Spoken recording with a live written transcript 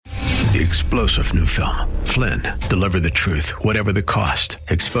the explosive new film, Flynn, Deliver the Truth, Whatever the Cost,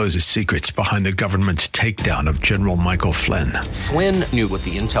 exposes secrets behind the government's takedown of General Michael Flynn. Flynn knew what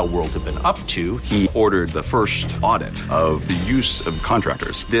the intel world had been up to. He ordered the first audit of the use of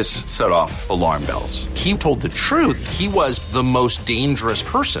contractors. This set off alarm bells. He told the truth. He was the most dangerous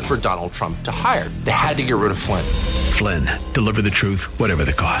person for Donald Trump to hire. They had to get rid of Flynn. Flynn, Deliver the Truth, Whatever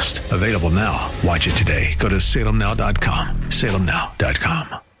the Cost. Available now. Watch it today. Go to salemnow.com.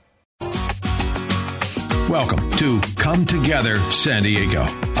 salemnow.com. Welcome to Come Together San Diego,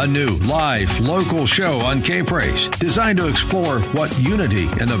 a new live local show on K-Praise designed to explore what unity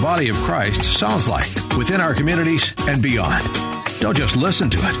in the body of Christ sounds like within our communities and beyond. Don't just listen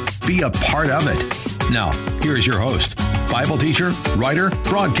to it, be a part of it. Now, here's your host, Bible teacher, writer,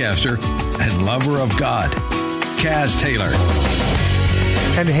 broadcaster, and lover of God, Kaz Taylor.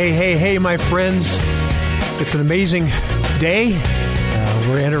 And hey, my friends, it's an amazing day.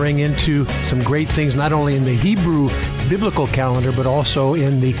 We're entering into some great things, not only in the Hebrew biblical calendar, but also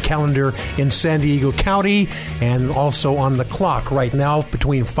in the calendar in San Diego County and also on the clock right now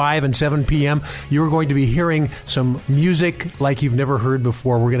between 5 and 7 p.m. You're going to be hearing some music like you've never heard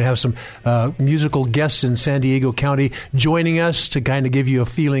before. We're going to have some musical guests in San Diego County joining us to kind of give you a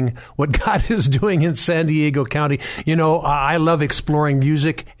feeling what God is doing in San Diego County. You know, I love exploring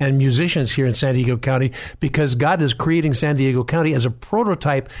music and musicians here in San Diego County because God is creating San Diego County as a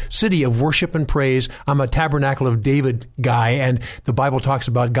prototype city of worship and praise. I'm a Tabernacle of David guy, and the Bible talks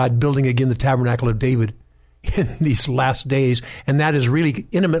about God building again the Tabernacle of David in these last days, and that is really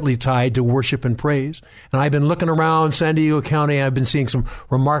intimately tied to worship and praise. And I've been looking around San Diego County, I've been seeing some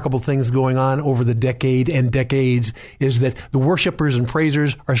remarkable things going on over the decade and decades, is that the worshipers and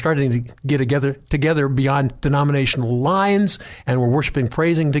praisers are starting to get together beyond denominational lines, and we're worshiping,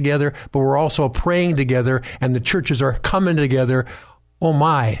 praising together, but we're also praying together, and the churches are coming together. Oh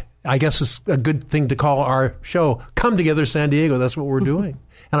my, I guess it's a good thing to call our show Come Together San Diego. That's what we're doing.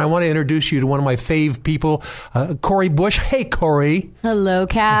 And I want to introduce you to one of my fave people, Corey Bush. Hey, Corey. Hello,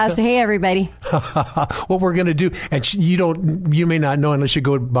 Kaz. Hey, everybody. What we're going to do, and you may not know unless you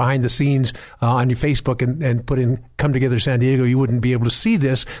go behind the scenes on your Facebook and put in Come Together San Diego, you wouldn't be able to see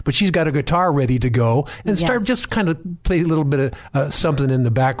this, but she's got a guitar ready to go and start just kind of play a little bit of something in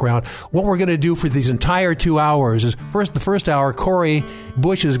the background. What we're going to do for these entire 2 hours is the first hour, Corey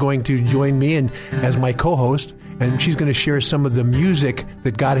Bush is going to join me and as my co-host, and she's going to share some of the music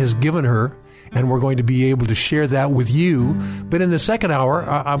that God has given her, and we're going to be able to share that with you. But in the second hour,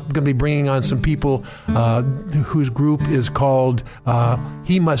 I'm going to be bringing on some people whose group is called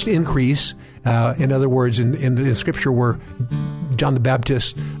He Must Increase. In other words, in the Scripture where John the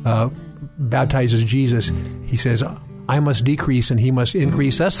Baptist baptizes Jesus, he says, I must decrease and he must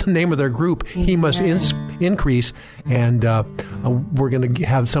increase. That's the name of their group. He must increase. And we're going to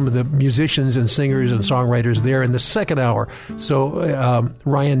have some of the musicians and singers and songwriters there in the second hour. So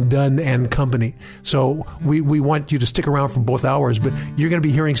Ryan Dunn and company. So we want you to stick around for both hours. But you're going to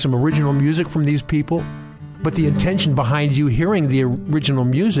be hearing some original music from these people. But the intention behind you hearing the original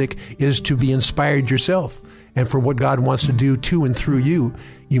music is to be inspired yourself and for what God wants to do to and through you.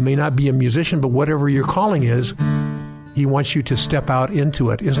 You may not be a musician, but whatever your calling is, He wants you to step out into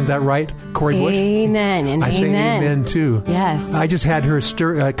it. Isn't that right, Corey Bush? Amen. And I say amen, too. Yes. I just had her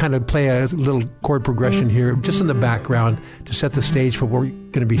kind of play a little chord progression here, just in the background, to set the stage for what we're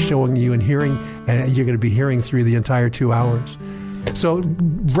going to be showing you and hearing, and you're going to be hearing through the entire 2 hours. So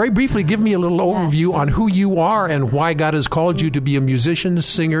very briefly, give me a little overview on who you are and why God has called you to be a musician,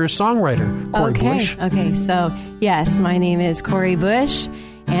 singer, songwriter. Corey Bush. Okay. So, yes, my name is Corey Bush,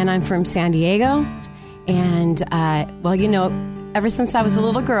 and I'm from San Diego. And, ever since I was a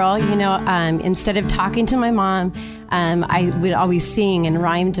little girl, instead of talking to my mom, I would always sing and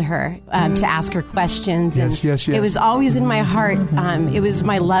rhyme to her to ask her questions. And yes. It was always in my heart. It was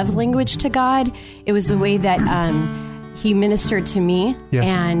my love language to God. It was the way that He ministered to me. Yes.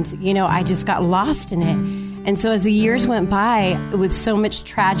 And, I just got lost in it. And so as the years went by, with so much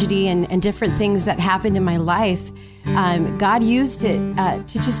tragedy and different things that happened in my life, God used it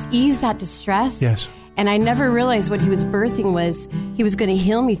to just ease that distress. Yes. And I never realized what He was birthing was He was going to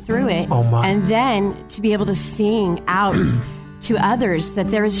heal me through it. Oh, my. And then to be able to sing out to others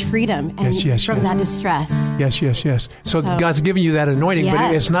that there is freedom from that distress. Yes. So God's given you that anointing,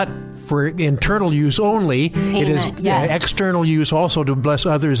 but it's not for internal use only. Amen. It is external use also to bless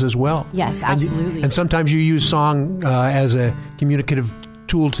others as well. Yes, absolutely. And sometimes you use song as a communicative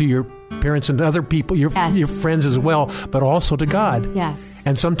tool to your parents and other people, your friends as well, but also to God. Yes.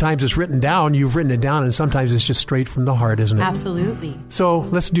 And sometimes it's written down, you've written it down, and sometimes it's just straight from the heart, isn't it? Absolutely. So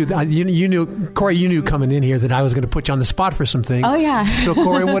let's do that. You knew, Corey, you knew coming in here that I was going to put you on the spot for some things. Oh, yeah. So,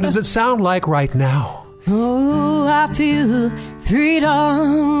 Corey, what does it sound like right now? Oh, I feel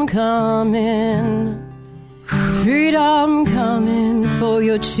freedom coming. Freedom coming for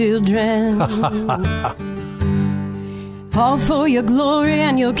your children. All for your glory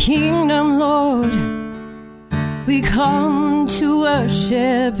and your kingdom, Lord. We come to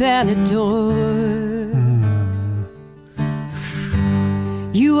worship and adore.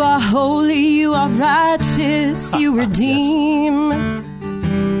 You are holy, you are righteous, you redeem.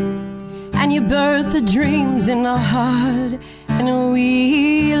 And you birth the dreams in our heart, and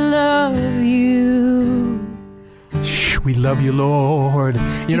we love you. We love you, Lord.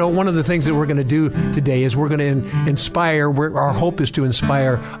 You know, one of the things that we're going to do today is we're going to inspire. Our hope is to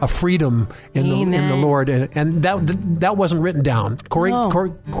inspire a freedom in the Lord, and that wasn't written down. Corey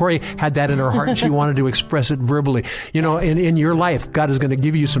had that in her heart, and she wanted to express it verbally. You know, in your life, God is going to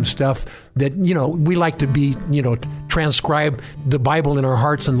give you some stuff that, you know, we like to be, you know, transcribe the Bible in our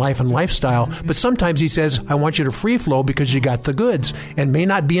hearts and life and lifestyle. But sometimes He says, "I want you to free flow because you got the goods," and may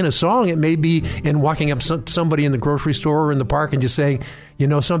not be in a song. It may be in walking up somebody in the grocery store or in the park and just saying, "You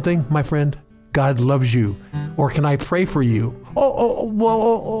know something, my friend? God loves you." Or, "Can I pray for you?"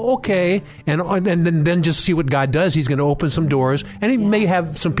 Okay. And then just see what God does. He's going to open some doors, and He may have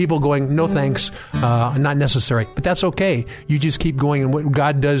some people going, "No thanks, not necessary." But that's okay. You just keep going, and what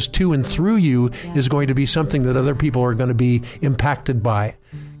God does to and through you is going to be something that other people are going to be impacted by.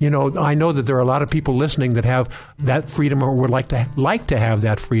 You know, I know that there are a lot of people listening that have that freedom or would like to have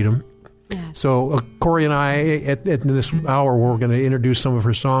that freedom. Yes. So Corey and I, at this hour, we're going to introduce some of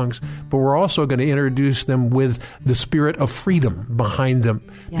her songs, but we're also going to introduce them with the spirit of freedom behind them,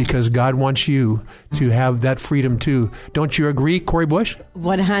 because God wants you to have that freedom too. Don't you agree, Corey Bush?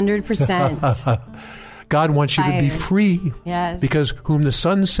 100%. God wants you to be free, because whom the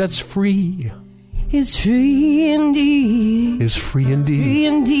Son sets free is free indeed. Is free indeed. Free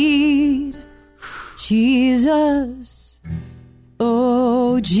indeed. Jesus.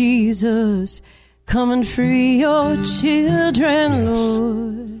 Oh, Jesus, come and free your children,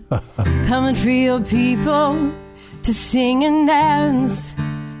 Lord. Come and free your people to sing and dance,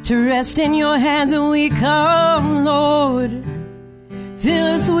 to rest in your hands. And we come, Lord.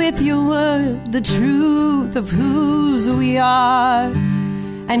 Fill us with your word, the truth of whose we are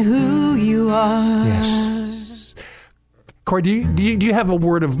and who you are. Yes. Corey, do you have a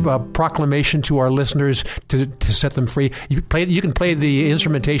word of proclamation to our listeners to set them free? You can play the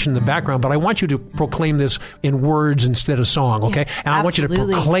instrumentation in the background, but I want you to proclaim this in words instead of song, okay? Yes, and I want you to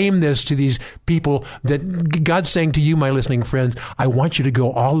proclaim this to these people that God's saying to you, my listening friends, I want you to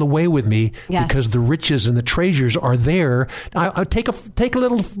go all the way with me, because the riches and the treasures are there. I'll take a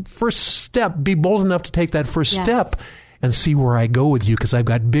little first step. Be bold enough to take that first step and see where I go with you, because I've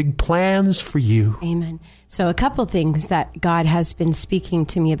got big plans for you. Amen. So a couple things that God has been speaking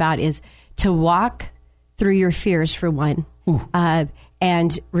to me about is to walk through your fears, for one.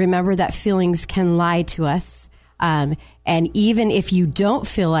 And remember that feelings can lie to us. And even if you don't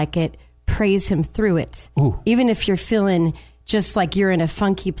feel like it, praise Him through it. Even if you're feeling just like you're in a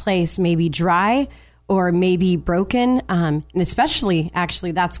funky place, maybe dry or maybe broken, and especially,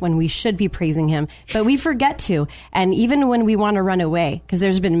 actually, that's when we should be praising Him. But we forget to. And even when we want to run away, because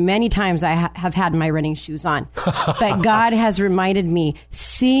there's been many times I have had my running shoes on. But God has reminded me,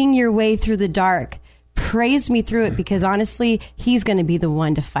 seeing your way through the dark, praise me through it, because honestly, He's going to be the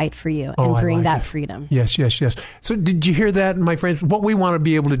one to fight for you and bring that freedom. Yes. So did you hear that, my friends? What we want to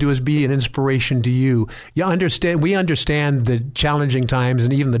be able to do is be an inspiration to you. We understand the challenging times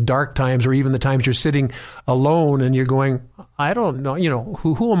and even the dark times, or even the times you're sitting alone and you're going, I don't know,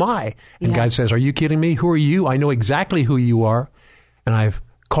 who am I? And God says, are you kidding me? Who are you? I know exactly who you are, and I've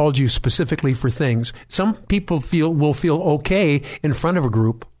called you specifically for things. Some people will feel okay in front of a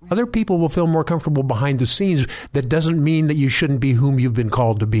group. Other people will feel more comfortable behind the scenes. That doesn't mean that you shouldn't be whom you've been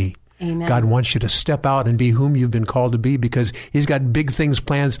called to be. Amen. God wants you to step out and be whom you've been called to be, because He's got big things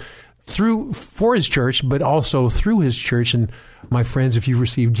planned for His church, but also through His church. And my friends, if you've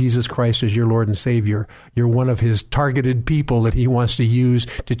received Jesus Christ as your Lord and Savior, you're one of His targeted people that He wants to use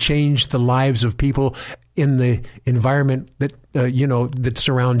to change the lives of people in the environment that that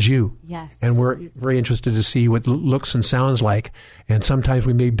surrounds you. Yes. And we're very interested to see what looks and sounds like. And sometimes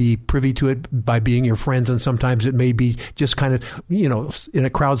we may be privy to it by being your friends, and sometimes it may be just kind of, in a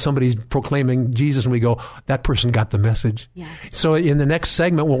crowd, somebody's proclaiming Jesus, and we go, that person got the message. Yes. So in the next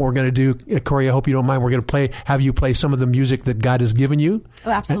segment, what we're going to do, Corey, I hope you don't mind, we're going to have you play some of the music that God has given you.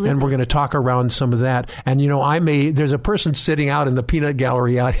 Oh, absolutely. And we're going to talk around some of that. And, there's a person sitting out in the peanut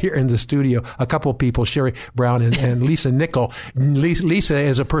gallery out here in the studio, a couple of people, Sherry Brown and Lisa Nickel. Lisa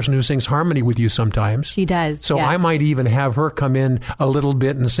is a person who sings harmony with you sometimes. She does. So yes. I might even have her come in a little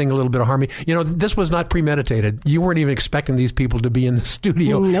bit and sing a little bit of harmony. This was not premeditated. You weren't even expecting these people to be in the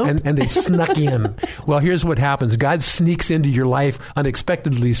studio. Nope. and they snuck in. Well, here's what happens. God sneaks into your life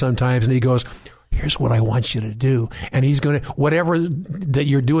unexpectedly sometimes, and he goes, here's what I want you to do. And he's going to, whatever that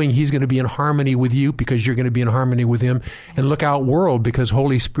you're doing, he's going to be in harmony with you because you're going to be in harmony with him. And look out, world, because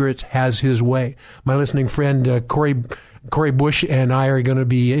Holy Spirit has his way. My listening friend, Corey Bush and I are going to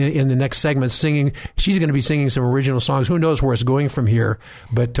be in the next segment singing. She's going to be singing some original songs. Who knows where it's going from here,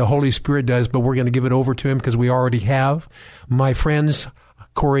 but Holy Spirit does. But we're going to give it over to him because we already have. My friends,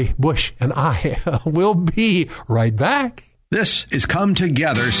 Corey Bush and I will be right back. This is Come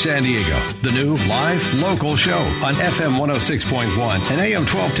Together San Diego, the new live local show on FM 106.1 and AM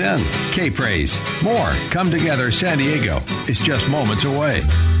 1210. K-Praise. More Come Together San Diego is just moments away.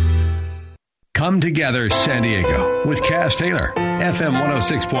 Come Together San Diego with Cass Taylor, FM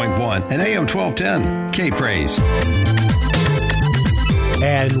 106.1 and AM 1210. K-Praise.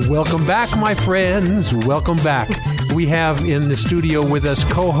 And welcome back, my friends. Welcome back. We have in the studio with us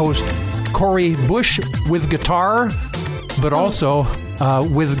co-host Corey Bush with guitar, but also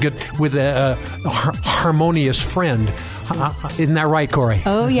with a harmonious friend. Isn't that right, Corey?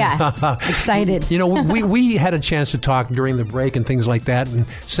 Oh, yes. Excited. We had a chance to talk during the break and things like that and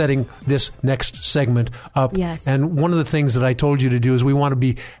setting this next segment up. Yes. And one of the things that I told you to do is we want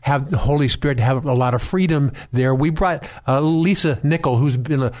to have the Holy Spirit have a lot of freedom there. We brought Lisa Nickel, who's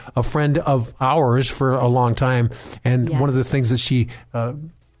been a friend of ours for a long time. And yes. one of the things that she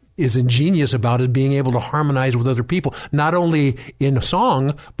is ingenious about is being able to harmonize with other people, not only in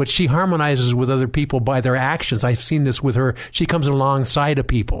song, but she harmonizes with other people by their actions. I've seen this with her. She comes alongside of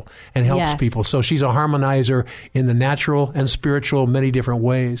people and helps yes. people. So she's a harmonizer in the natural and spiritual, many different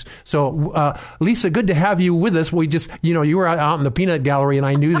ways. So, Lisa, good to have you with us. We just, you were out in the peanut gallery and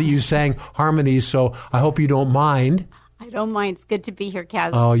I knew that you sang harmonies. So I hope you don't mind. I don't mind. It's good to be here,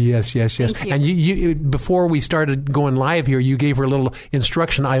 Kaz. Oh, yes. Thank you. And you, before we started going live here, you gave her a little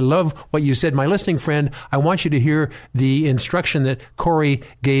instruction. I love what you said. My listening friend, I want you to hear the instruction that Corey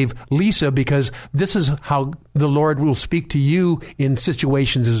gave Lisa, because this is how the Lord will speak to you in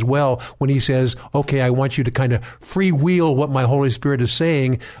situations as well when he says, okay, I want you to kind of freewheel what my Holy Spirit is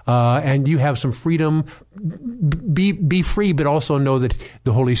saying, and you have some freedom. Be free, but also know that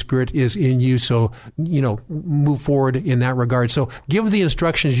the Holy Spirit is in you. So, move forward in that regard. So give the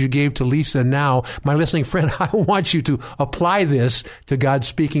instructions you gave to Lisa now. My listening friend, I want you to apply this to God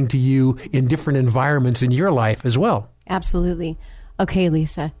speaking to you in different environments in your life as well. Absolutely. Okay,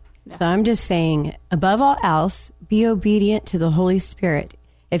 Lisa. Yeah. So I'm just saying, above all else, be obedient to the Holy Spirit.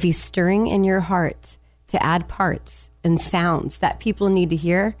 If he's stirring in your heart to add parts and sounds that people need to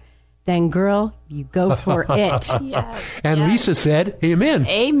hear, then, girl, you go for it. Yes, and yes. Lisa said, amen.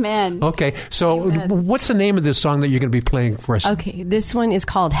 Amen. Okay, so what's the name of this song that you're going to be playing for us? Okay, this one is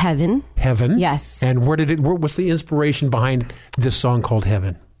called Heaven. Heaven? Yes. And what's the inspiration behind this song called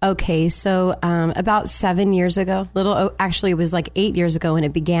Heaven? Okay, so about 7 years ago, actually it was like 8 years ago when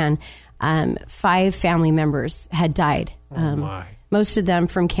it began, 5 family members had died. Most of them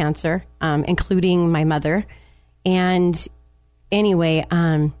from cancer, including my mother. And anyway,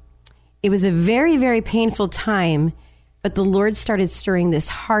 it was a very, very painful time, but the Lord started stirring this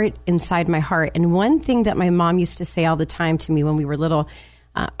heart inside my heart. And one thing that my mom used to say all the time to me when we were little,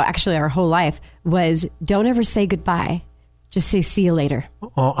 actually our whole life, was don't ever say goodbye. Just say, see you later.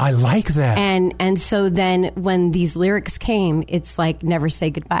 Oh, I like that. And so then when these lyrics came, it's like, never say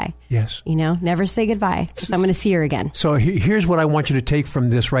goodbye. Yes. Never say goodbye, because I'm going to see her again. So here's what I want you to take from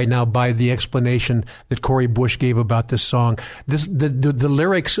this right now by the explanation that Corey Bush gave about this song. The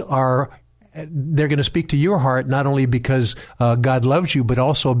lyrics are... they're going to speak to your heart, not only because God loves you, but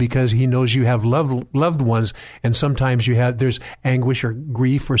also because he knows you have loved ones. And sometimes there's anguish or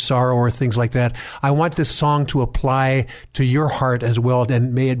grief or sorrow or things like that. I want this song to apply to your heart as well.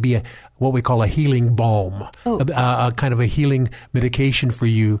 And may it be what we call a healing balm, a kind of a healing medication for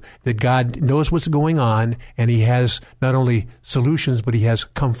you, that God knows what's going on and he has not only solutions, but he has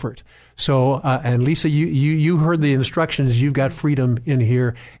comfort. So, and Lisa, you heard the instructions. You've got freedom in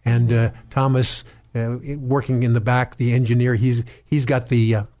here. And Thomas, working in the back, the engineer. He's got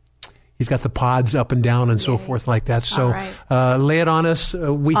the pods up and down and so forth like that. So lay it on us.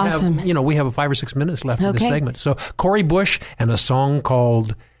 We Awesome. we have 5 or 6 minutes left in this segment. So Corey Bush and a song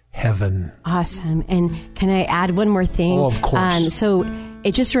called Heaven. Awesome. And can I add one more thing? Oh, of course. So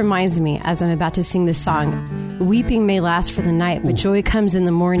it just reminds me, as I'm about to sing this song, weeping may last for the night, but joy comes in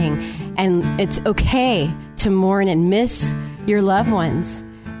the morning. And it's okay to mourn and miss your loved ones,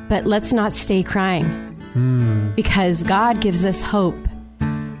 but let's not stay crying. Because God gives us hope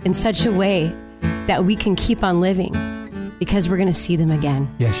in such a way that we can keep on living, because we're going to see them again.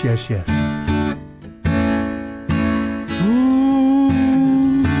 Yes, yes, yes.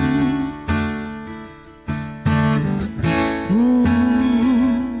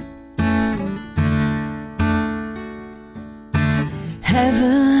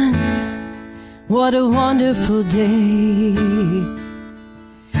 Heaven, what a wonderful day,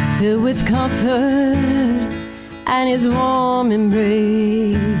 filled with comfort and His warm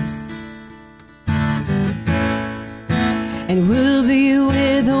embrace. And we'll be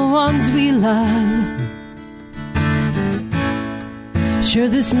with the ones we love, sure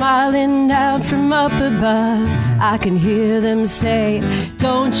they're smiling down from up above. I can hear them say,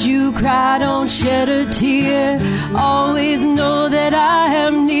 don't you cry, don't shed a tear, always know that I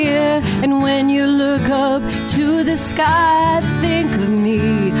am near. And when you look up to the sky, think of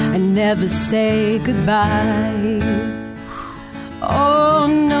me and never say goodbye. Oh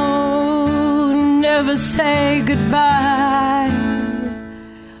no, never say goodbye.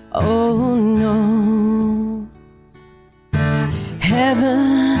 Oh no.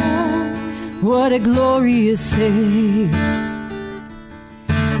 Heaven, what a glorious day,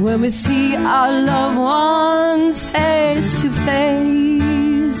 when we see our loved ones face to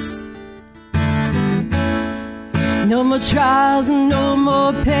face. No more trials and no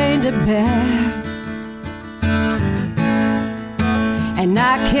more pain to bear, and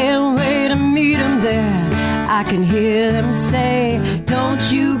I can't wait to meet them there. I can hear them say,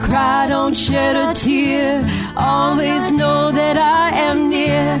 don't you cry, don't shed a tear, always know that I am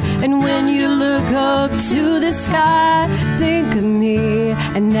near. And when you look up to the sky, think of me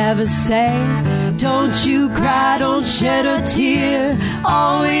and never say, don't you cry, don't shed a tear,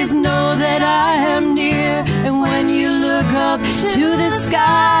 always know that I am near. And when you look up to the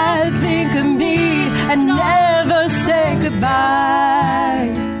sky, think of me and never say goodbye.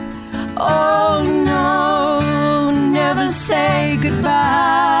 Oh no, never say goodbye.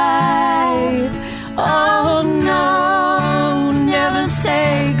 Oh no, never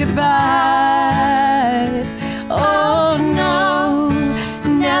say goodbye. Oh no,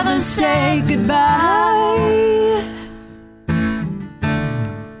 never say goodbye.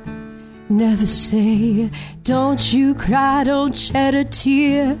 Never say, don't you cry, don't shed a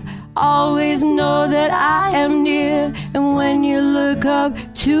tear, always know that I am near. And when you look up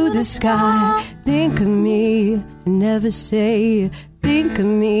to the sky, think of me and never say, think of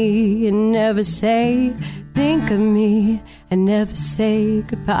me and never say, think of me and never say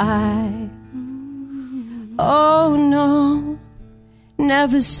goodbye. Oh no,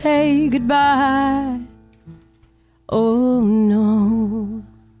 never say goodbye. Oh no.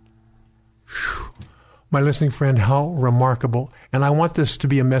 My listening friend, how remarkable. And I want this to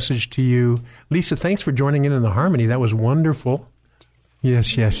be a message to you. Lisa, thanks for joining in the harmony. That was wonderful.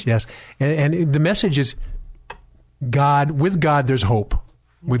 Yes, yes, yes. And the message is, with God, there's hope.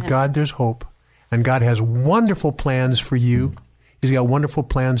 With God, there's hope. And God has wonderful plans for you. He's got wonderful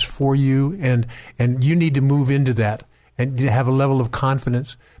plans for you. And you need to move into that and to have a level of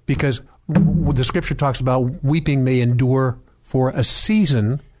confidence, because the scripture talks about weeping may endure for a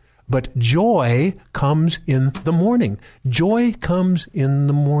season, but joy comes in the morning. Joy comes in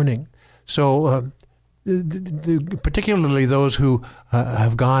the morning. So particularly those who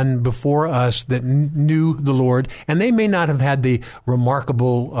have gone before us that knew the Lord, and they may not have had the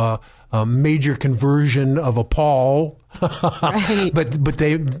remarkable major conversion of a Paul, right. but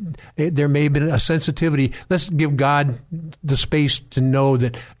there may have been a sensitivity. Let's give God the space to know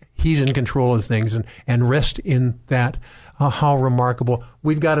that He's in control of things and rest in that. How remarkable.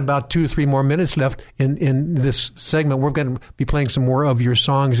 We've got about 2 or 3 more minutes left in this segment. We're going to be playing some more of your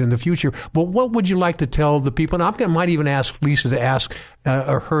songs in the future. But what would you like to tell the people? And I might even ask Lisa to ask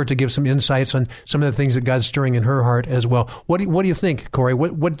her to give some insights on some of the things that God's stirring in her heart as well. What do you think, Corey?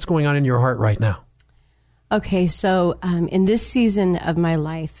 What's going on in your heart right now? Okay, so in this season of my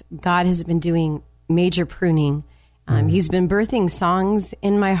life, God has been doing major pruning. He's been birthing songs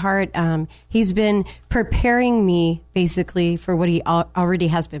in my heart. He's been preparing me basically for what He already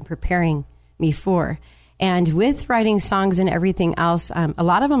has been preparing me for. And with writing songs and everything else, a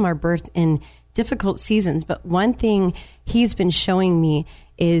lot of them are birthed in difficult seasons. But one thing he's been showing me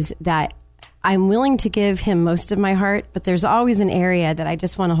is that I'm willing to give him most of my heart, but there's always an area that I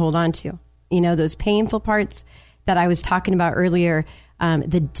just want to hold on to. Those painful parts that I was talking about earlier,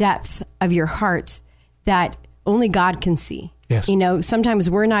 the depth of your heart that only God can see. Yes. Sometimes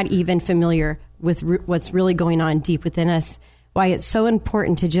we're not even familiar with what's really going on deep within us. Why it's so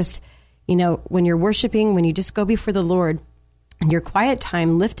important to just, when you're worshiping, when you just go before the Lord, in your quiet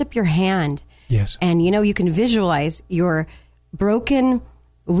time, lift up your hand. Yes. And, you can visualize your broken,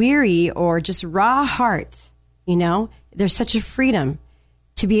 weary, or just raw heart. There's such a freedom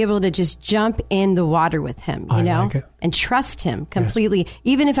to be able to just jump in the water with him, like it. And trust him completely. Yes.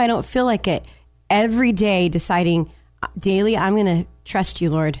 Even if I don't feel like it, every day deciding daily, I'm going to trust you,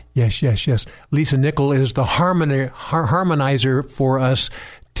 Lord. Yes. Lisa Nickel is the harmonizer for us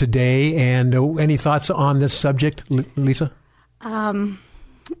today. And any thoughts on this subject, Lisa? Sorry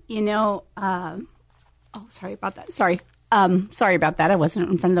about that. Sorry about that. I wasn't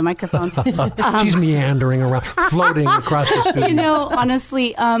in front of the microphone. She's meandering around, floating across the studio.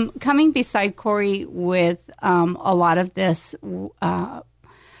 Honestly, coming beside Corey with a lot of this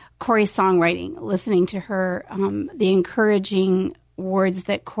Corey's songwriting, listening to her, the encouraging words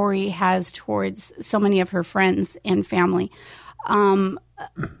that Corey has towards so many of her friends and family.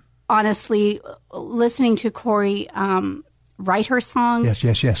 Honestly, listening to Corey write her songs,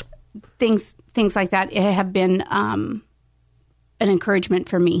 yes, things like that have been an encouragement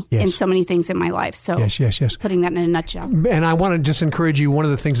for me in so many things in my life. So yes. Putting that in a nutshell. And I want to just encourage you. One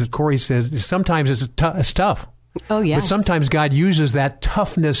of the things that Corey says is sometimes it's tough. Oh, yes. But sometimes God uses that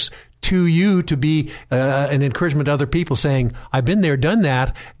toughness to you to be an encouragement to other people, saying, I've been there, done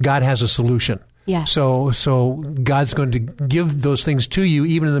that. God has a solution. Yes. So God's going to give those things to you,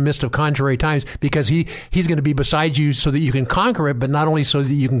 even in the midst of contrary times, because He's going to be beside you so that you can conquer it, but not only so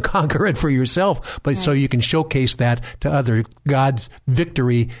that you can conquer it for yourself, but so you can showcase that to others, God's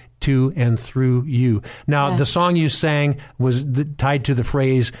victory to and through you. Now, the song you sang was tied to the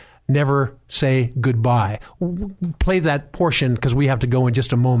phrase, never say goodbye. Play that portion, because we have to go in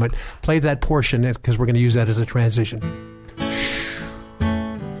just a moment. Play that portion, because we're going to use that as a transition.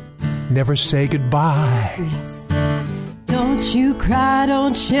 Never say goodbye. Yes. Don't you cry,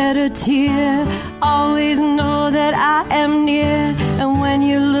 don't shed a tear. Always know that I am near. And when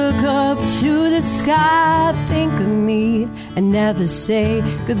you look up to the sky, think of me and never say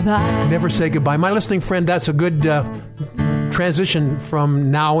goodbye. Never say goodbye. My listening friend, that's a good transition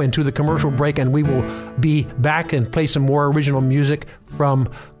from now into the commercial break, and we will be back and play some more original music from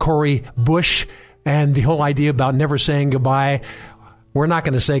Corey Bush. And the whole idea about never saying goodbye, we're not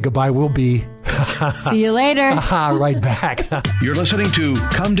going to say goodbye. We'll be... See you later. Right back. You're listening to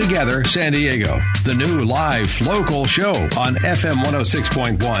Come Together San Diego, the new live local show on FM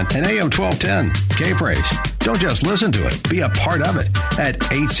 106.1 and AM 1210. K-Praise. Don't just listen to it. Be a part of it at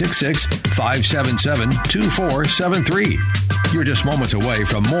 866-577-2473. You're just moments away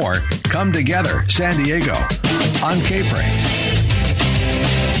from more Come Together San Diego on K-Praise.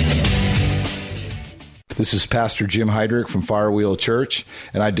 This is Pastor Jim Heidrich from Firewheel Church,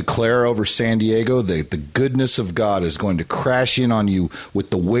 and I declare over San Diego that the goodness of God is going to crash in on you with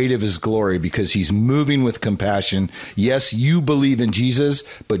the weight of His glory, because He's moving with compassion. Yes, you believe in Jesus,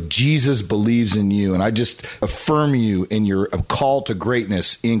 but Jesus believes in you, and I just affirm you in your call to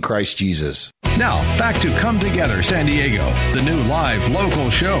greatness in Christ Jesus. Now, back to Come Together San Diego, the new live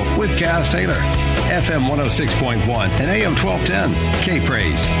local show with Kaz Taylor, FM 106.1 and AM 1210,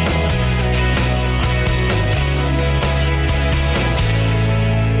 K-Praise.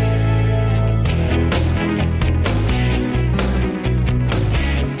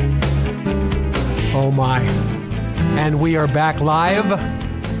 Oh my. And we are back live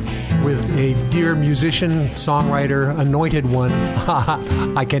with a dear musician, songwriter, anointed one.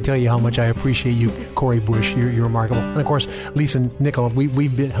 I can't tell you how much I appreciate you, Corey Bush. You're remarkable. And of course, Lisa Nickel,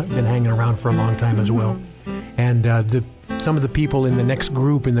 we've been hanging around for a long time as well. And some of the people in the next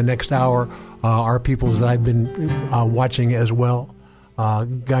group, in the next hour, are people that I've been watching as well. A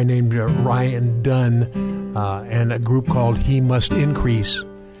guy named Ryan Dunn and a group called He Must Increase.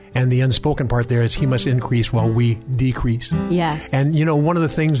 And the unspoken part there is He must increase while we decrease. Yes. And, one of the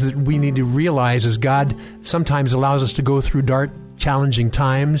things that we need to realize is God sometimes allows us to go through dark, challenging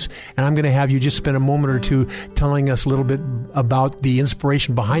times. And I'm going to have you just spend a moment or two telling us a little bit about the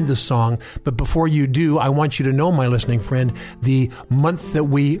inspiration behind this song. But before you do, I want you to know, my listening friend, the month that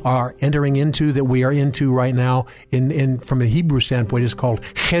we are entering into, that we are into right now, in from a Hebrew standpoint, is called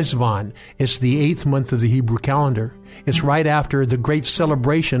Cheshvan. It's the 8th month of the Hebrew calendar. It's right after the great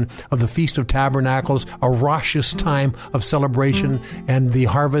celebration of the Feast of Tabernacles, a Rosh time of celebration, and the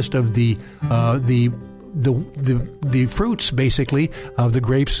harvest of the fruits, basically, of the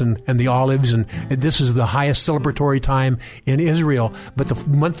grapes and the olives, and this is the highest celebratory time in Israel. But the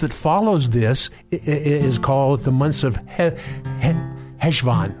month that follows this is called the months of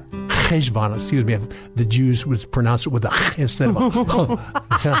Heshvan. Heshvan, excuse me. The Jews would pronounce it with a instead of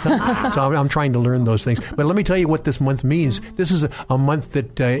a. So I'm trying to learn those things. But let me tell you what this month means. This is a month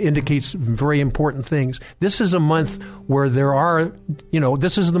that indicates very important things. This is a month where there are,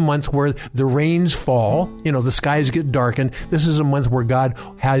 this is the month where the rains fall, the skies get darkened. This is a month where God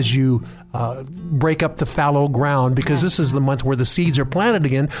has you break up the fallow ground, because this is the month where the seeds are planted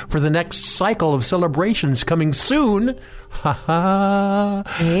again for the next cycle of celebrations coming soon. To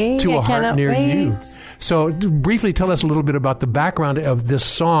a heart near you. So briefly tell us a little bit about the background of this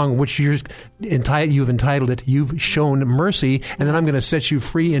song, which you've entitled it, You've Shown Mercy, and then I'm going to set you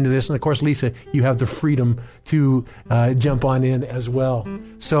free into this. And of course, Lisa, you have the freedom to jump on in as well.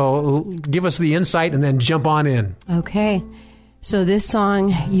 So give us the insight and then jump on in. Okay. So this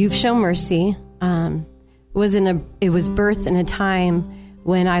song, You've Shown Mercy, was birthed in a time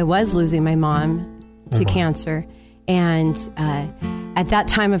when I was losing my mom to cancer. And at that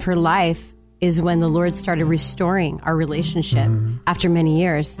time of her life is when the Lord started restoring our relationship after many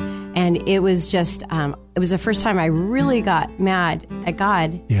years. And it was just, it was the first time I really got mad at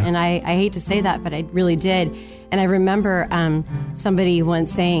God. Yeah. And I hate to say that, but I really did. And I remember somebody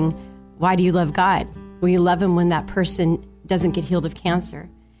once saying, why do you love God? Well, you love him when that person doesn't get healed of cancer.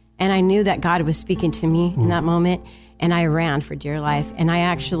 And I knew that God was speaking to me in that moment. And I ran for dear life. And I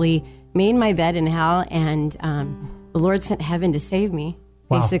actually made my bed in hell, and the Lord sent heaven to save me,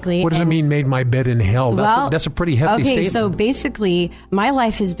 basically. What does it mean, made my bed in hell? That's a pretty hefty statement. Okay, so basically, my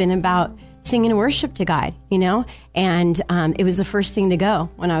life has been about singing worship to God, and it was the first thing to go.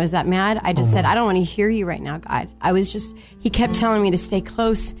 When I was that mad, I just said, I don't want to hear you right now, God. He kept telling me to stay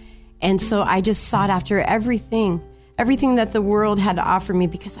close, and so I just sought after everything that the world had to offer me,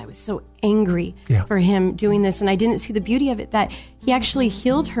 because I was so angry for him doing this. And I didn't see the beauty of it, that he actually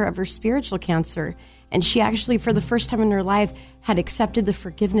healed her of her spiritual cancer. And she actually, for the first time in her life, had accepted the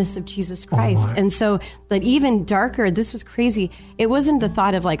forgiveness of Jesus Christ. And so, but even darker, this was crazy. It wasn't the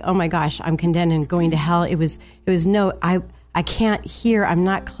thought of like, oh my gosh, I'm condemned and going to hell. It was no, I can't hear. I'm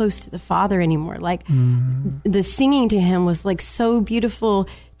not close to the Father anymore. Like the singing to him was like so beautiful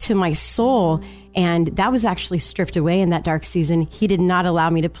to my soul. And that was actually stripped away in that dark season. He did not allow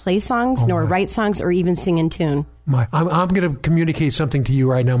me to play songs, nor write songs, or even sing in tune. I'm going to communicate something to you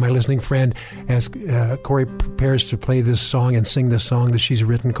right now, my listening friend, as Corey prepares to play this song and sing this song that she's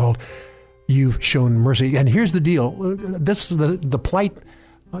written called You've Shown Mercy. And here's the deal. This the plight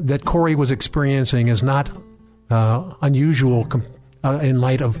that Corey was experiencing is not unusual in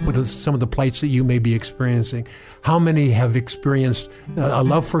light of some of the plights that you may be experiencing. How many have experienced a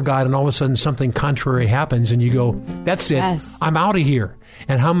love for God, and all of a sudden something contrary happens and you go, that's it, I'm out of here?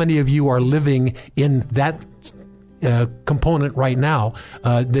 And how many of you are living in that component right now,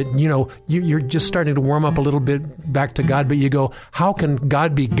 that you're just starting to warm up a little bit back to God, but you go, how can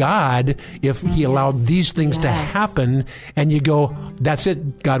God be God if he allowed these things to happen? And you go, that's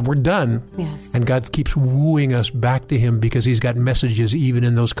it, God, we're done. Yes. And God keeps wooing us back to him, because he's got messages even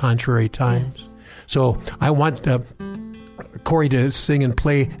in those contrary times. Yes. So I want Corey to sing and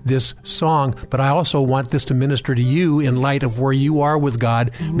play this song, but I also want this to minister to you in light of where you are with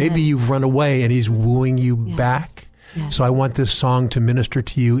God. Amen. Maybe you've run away and he's wooing you back. Yes. So I want this song to minister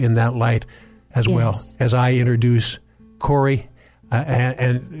to you in that light as well, as I introduce Corey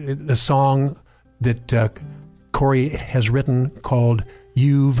and the song that Corey has written called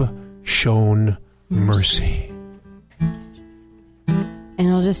You've Shown Mercy. And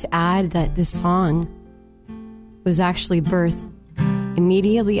I'll just add that this song was actually birthed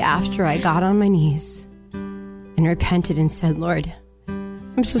immediately after I got on my knees and repented and said, Lord,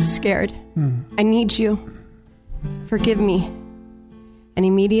 I'm so scared. I need you. Forgive me. And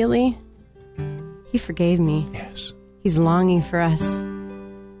immediately, he forgave me. Yes. He's longing for us.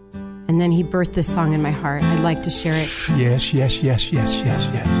 And then he birthed this song in my heart. I'd like to share it. Yes, yes, yes, yes, yes,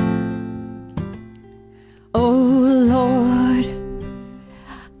 yes. Oh, Lord,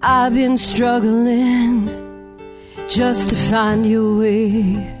 I've been struggling just to find your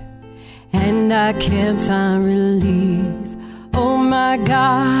way, and I can't find relief. Oh, my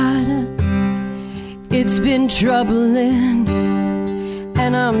God, it's been troubling,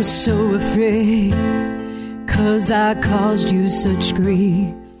 and I'm so afraid, 'cause I caused you such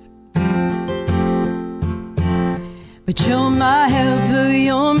grief. But you're my helper,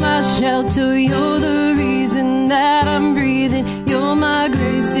 you're my shelter, you're the reason that I'm breathing. You're my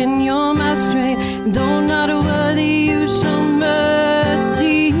grace and you're my strength. Though not worthy, you show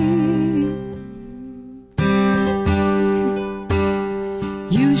mercy.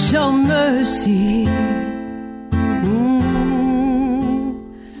 You show mercy.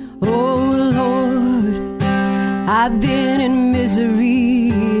 Oh Lord, I've been in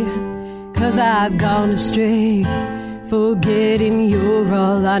misery 'cause I've gone astray, forgetting you're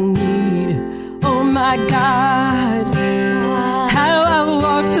all I need. Oh my God, how I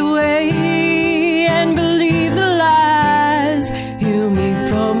walked away and believed the lies. Heal me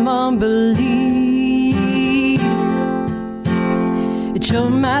from unbelief. You're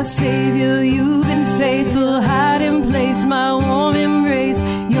my Savior, you've been faithful, hiding place, my warm embrace.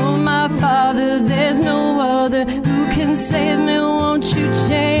 You're my Father, there's no other who can save me. Won't you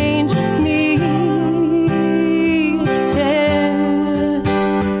change me? Yeah.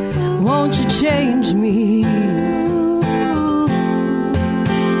 Won't you change me?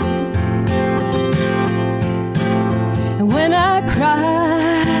 And when I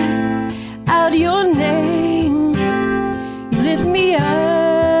cry out your name, you lift me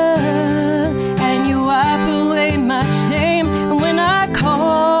up and you wipe away my shame. And when I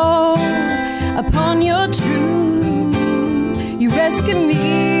call upon your truth, you rescue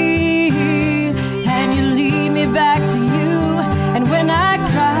me and you lead me back to you. And when I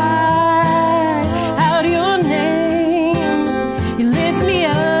cry out your name, you lift me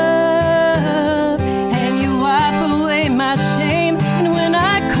up and you wipe away my shame. And when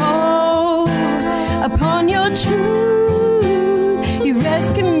I call upon your truth, you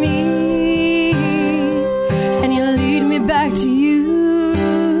rescue me and you lead me back to you.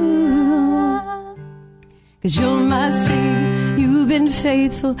 'Cause you're my Savior, you've been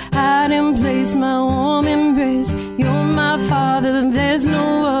faithful, hiding place, my warm embrace. You're my Father, there's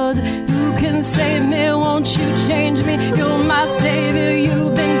no other who can save me. Won't you change me? You're my Savior,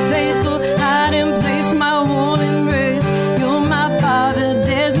 you've been faithful, hiding place, my warm embrace. You're my Father,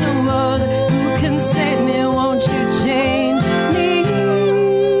 there's no other who can save me. Won't you change me?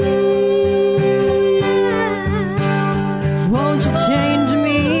 Won't you change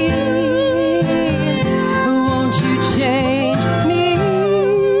me? Won't you change me?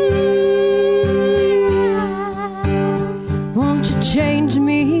 Won't you change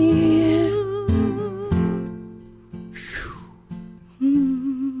me?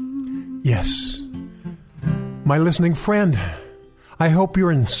 Yes. My listening friend, I hope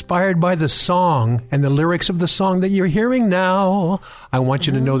you're inspired by the song and the lyrics of the song that you're hearing now. I want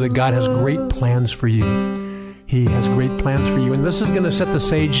you to know that God has great plans for you. He has great plans for you. And this is going to set the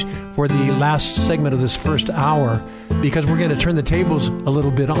stage for the last segment of this first hour, because we're going to turn the tables a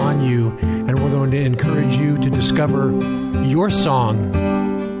little bit on you, and we're going to encourage you to discover your song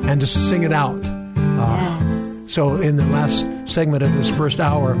and to sing it out. So in the last segment of this first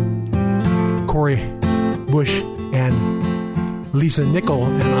hour, Corey Bush and Lisa Nickel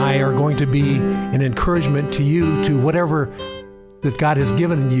and I are going to be an encouragement to you, to whatever that God has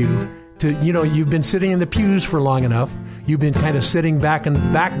given you. To, you know, you've been sitting in the pews for long enough. You've been kind of sitting back in the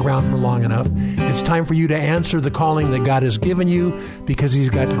background for long enough. It's time for you to answer the calling that God has given you, because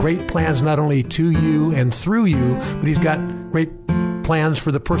He's got great plans not only to you and through you, but He's got great plans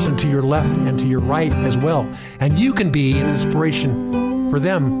for the person to your left and to your right as well. And you can be an inspiration for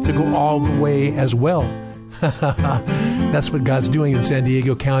them to go all the way as well. That's what God's doing in San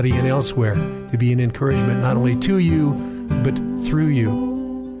Diego County and elsewhere, to be an encouragement not only to you, but through you.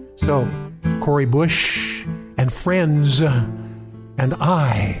 So, Corey Bush and friends and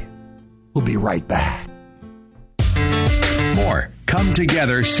I will be right back. More Come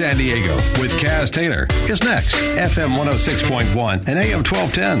Together San Diego with Kaz Taylor is next. FM 106.1 and AM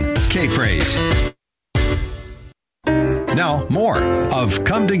 1210. K-Praise. Now, more of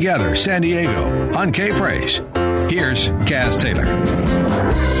Come Together San Diego on K-Praise. Here's Kaz Taylor.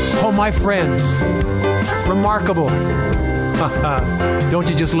 Oh, my friends. Remarkable. Don't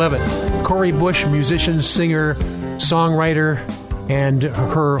you just love it? Corey Bush, musician, singer, songwriter, and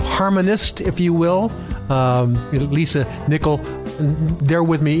her harmonist, if you will, Lisa Nickel, they're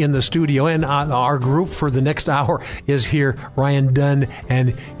with me in the studio. And our group for the next hour is here, Ryan Dunn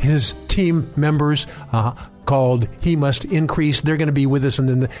and his team members, called He Must Increase. They're going to be with us in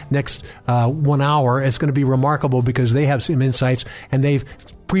the next 1 hour. It's going to be remarkable because they have some insights, and they've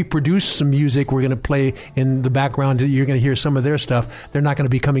pre-produced some music we're going to play in the background. You're going to hear some of their stuff. They're not going to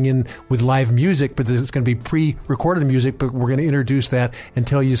be coming in with live music, but it's going to be pre-recorded music, but we're going to introduce that and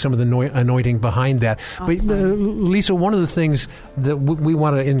tell you some of the anointing behind that. Awesome. But Lisa, one of the things that we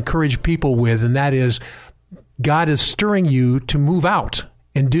want to encourage people with, and that is God is stirring you to move out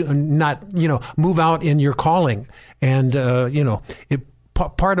and move out in your calling. And,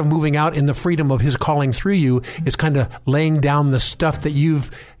 part of moving out in the freedom of his calling through you is kind of laying down the stuff that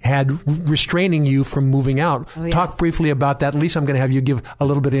you've had restraining you from moving out. Oh, yes. Talk briefly about that. Lisa, I'm going to have you give a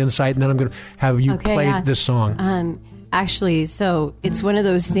little bit of insight, and then I'm going to have you play this song. Actually, so it's one of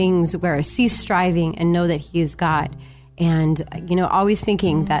those things where I cease striving and know that he is God. And, always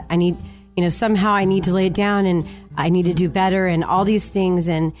thinking that I need, somehow I need to lay it down and I need to do better and all these things.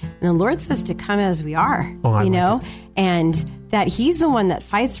 And the Lord says to come as we are, and that he's the one that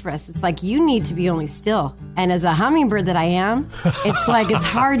fights for us. It's like, you need to be only still. And as a hummingbird that I am, it's like, it's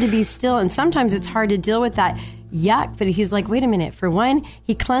hard to be still. And sometimes it's hard to deal with that yuck. But he's like, wait a minute. For one,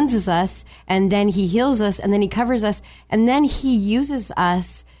 he cleanses us, and then he heals us, and then he covers us, and then he uses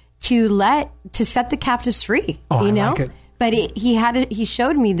us to set the captives free, I like it. But he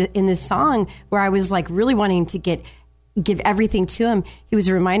showed me that in this song where I was like really wanting to give everything to him. He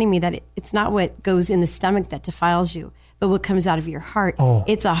was reminding me that it's not what goes in the stomach that defiles you, but what comes out of your heart. Oh.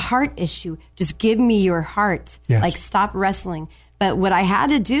 It's a heart issue. Just give me your heart. Yes. Like, stop wrestling. But what I had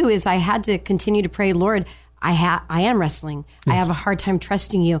to do is I had to continue to pray, Lord, I am wrestling. Yes. I have a hard time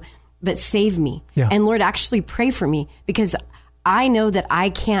trusting you, but save me. Yeah. And Lord, actually pray for me, because I know that I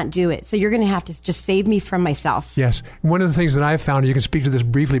can't do it. So you're going to have to just save me from myself. Yes. One of the things that I've found, you can speak to this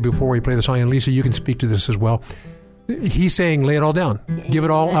briefly before we play the song, and Lisa, you can speak to this as well. He's saying, lay it all down. Give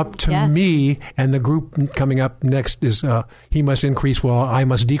it all up to me. And the group coming up next is he must increase while I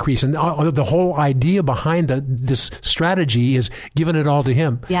must decrease. And the whole idea behind this strategy is giving it all to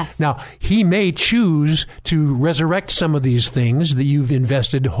him. Yes. Now, he may choose to resurrect some of these things that you've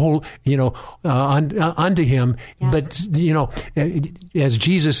invested unto him. Yes. But, as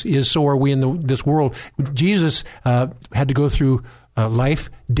Jesus is, so are we in this world. Jesus had to go through life,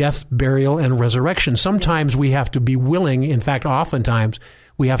 death, burial, and resurrection. Sometimes we have to be willing, in fact, oftentimes,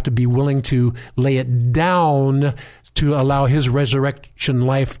 we have to be willing to lay it down to allow his resurrection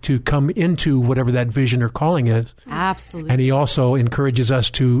life to come into whatever that vision or calling is. Absolutely. And he also encourages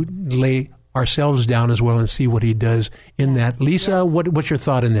us to lay ourselves down as well and see what he does in that. Lisa, what's your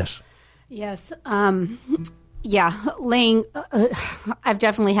thought in this? Yes. Laying. I've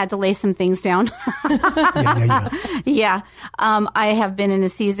definitely had to lay some things down. Yeah. I have been in a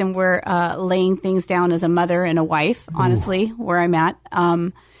season where laying things down as a mother and a wife, honestly, where I'm at.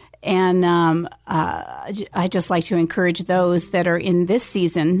 I just like to encourage those that are in this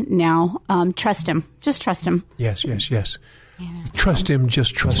season now, trust him. Just trust him. Yes. Trust him,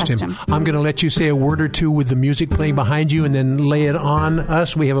 just trust him. I'm going to let you say a word or two with the music playing behind you and then lay it on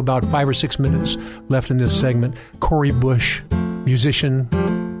us. We have about 5 or 6 minutes left in this segment. Corey Bush, musician,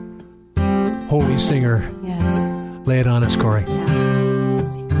 holy singer. Yes. Lay it on us, Corey.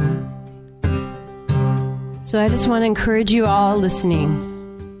 So I just want to encourage you all listening.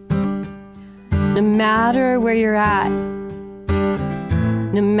 No matter where you're at,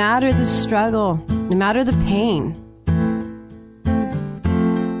 no matter the struggle, no matter the pain,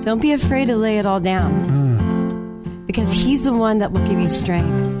 don't be afraid to lay it all down, because he's the one that will give you strength.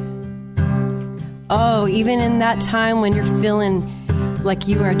 Oh, even in that time when you're feeling like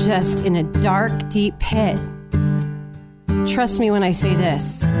you are just in a dark, deep pit, trust me when I say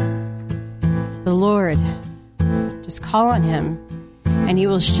this. The Lord, just call on him, and he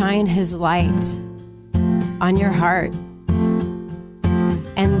will shine his light on your heart.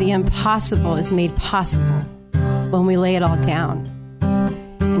 And the impossible is made possible when we lay it all down.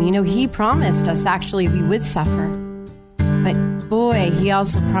 And he promised us actually we would suffer. But boy, he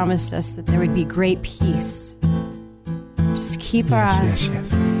also promised us that there would be great peace. Just keep our eyes.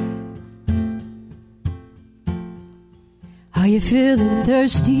 Yes. Are you feeling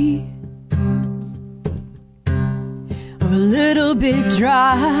thirsty? Or a little bit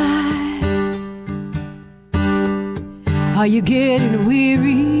dry? Are you getting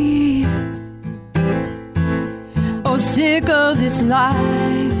weary? Or sick of this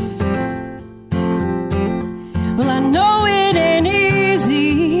life? Well, I know it ain't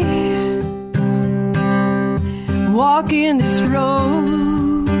easy walking this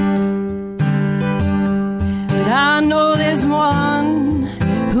road, but I know there's one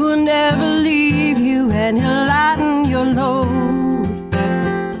who'll never leave you, and he'll lighten your load.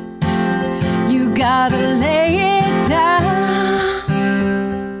 You gotta lay it down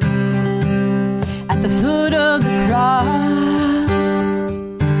at the foot of the cross.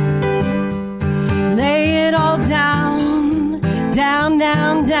 Lay it all down, down,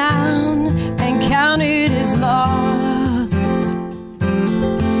 down, down, and count it as loss.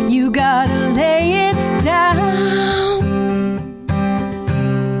 You gotta lay it down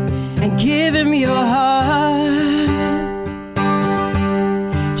and give him your heart.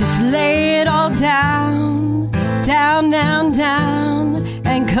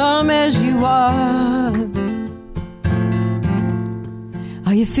 are.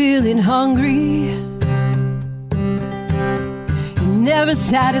 Are you feeling hungry? You're never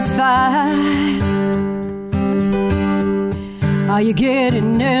satisfied. Are you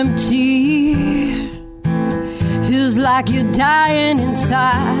getting empty? Feels like you're dying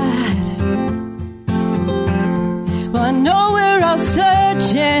inside. Well, I know we're all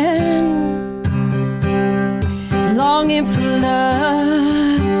searching, longing for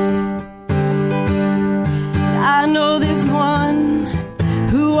love. I know there's one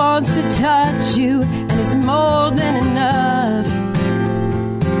who wants to touch you, and it's more than enough.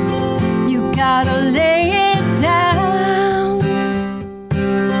 You gotta lay it down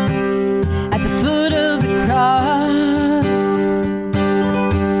at the foot of the cross.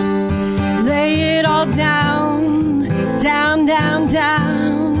 Lay it all down, down, down,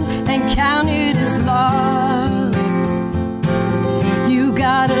 down, and count it as lost. You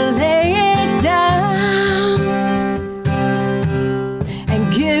gotta lay it down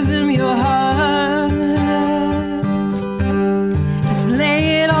and give him your heart. Just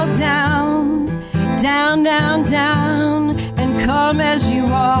lay it all down, down, down, down, and come as you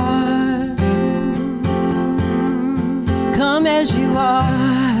are. Come as you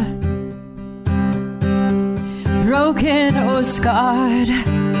are, broken or scarred,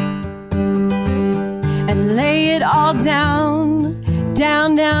 and lay it all down,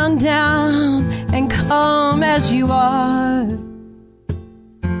 down, down, down, and come as you are.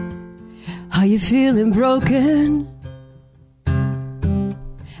 Are you feeling broken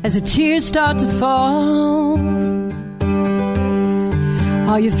as the tears start to fall?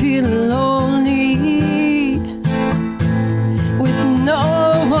 Are you feeling lonely with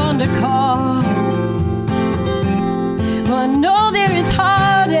no one to call? Well, I know there is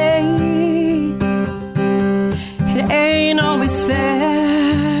heartache. It ain't always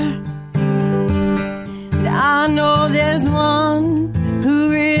fair, but I know there's one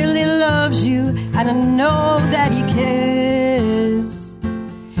who really loves you, and I know that he cares.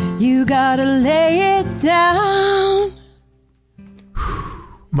 You gotta lay it down.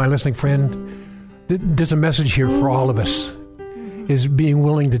 My listening friend, there's a message here for all of us, is being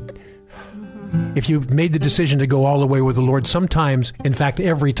willing to, if you've made the decision to go all the way with the Lord, sometimes, in fact,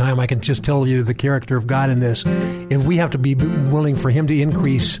 every time, I can just tell you the character of God in this, if we have to be willing for him to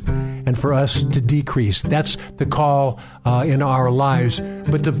increase and for us to decrease. That's the call in our lives.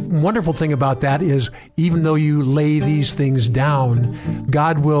 But the wonderful thing about that is, even though you lay these things down,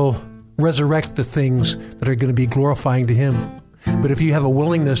 God will resurrect the things that are going to be glorifying to him. But if you have a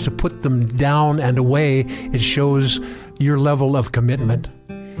willingness to put them down and away, it shows your level of commitment.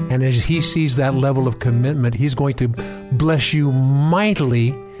 And as he sees that level of commitment, he's going to bless you mightily,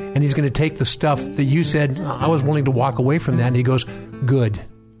 and he's going to take the stuff that you said, I was willing to walk away from that, and he goes, good.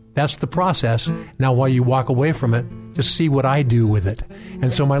 That's the process. Now, while you walk away from it, just see what I do with it.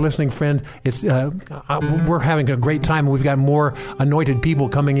 And so, my listening friend, it's we're having a great time. We've got more anointed people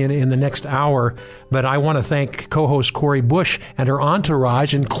coming in the next hour. But I want to thank co-host Corey Bush and her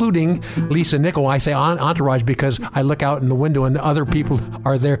entourage, including Lisa Nickel. I say entourage because I look out in the window and the other people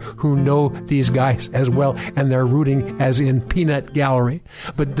are there who know these guys as well, and they're rooting as in peanut gallery.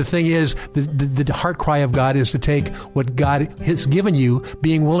 But the thing is, the heart cry of God is to take what God has given you,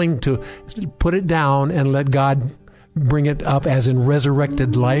 being willing to put it down and let God bring it up as in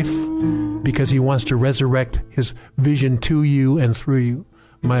resurrected life, because he wants to resurrect his vision to you and through you.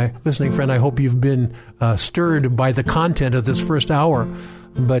 My listening friend, I hope you've been stirred by the content of this first hour,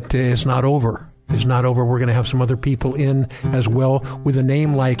 but it's not over. It's not over. We're going to have some other people in as well with a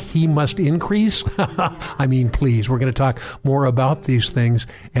name like He Must Increase. I mean, please, we're going to talk more about these things.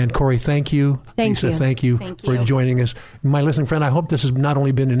 And Corey, thank you. Thank Lisa, you. thank you for joining us. My listening friend, I hope this has not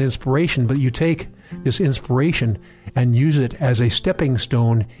only been an inspiration, but you take this inspiration and use it as a stepping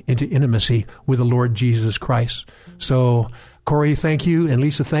stone into intimacy with the Lord Jesus Christ. So, Corey, thank you. And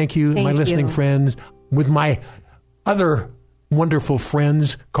Lisa, thank you. Thank my listening you. friends, with my other wonderful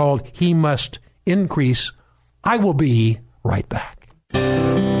friends called He Must Increase, I will be right back.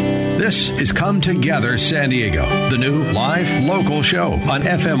 This is Come Together San Diego, the new live local show on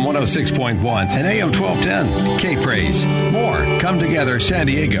FM 106.1 and AM 1210. K-Praise. More Come Together San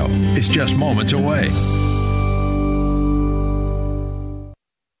Diego is just moments away.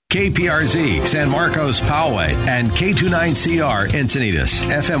 KPRZ San Marcos Poway and K29CR Encinitas,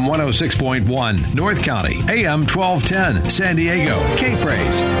 FM 106.1 North County, AM 1210 San Diego.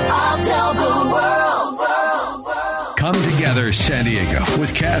 K-Praise. I'll tell the world. Come Together San Diego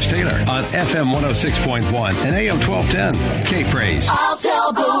with Cass Taylor on FM 106.1 and AM 1210. K-Praise. I'll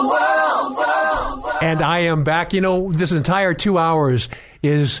tell the world. And I am back. You know, this entire 2 hours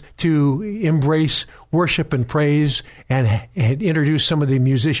is to embrace worship and praise and introduce some of the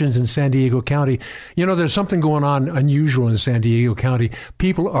musicians in San Diego County. You know, there's something going on unusual in San Diego County.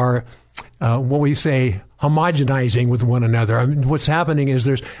 People are, what we say, homogenizing with one another. I mean, what's happening is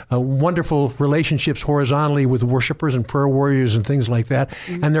there's wonderful relationships horizontally with worshipers and prayer warriors and things like that,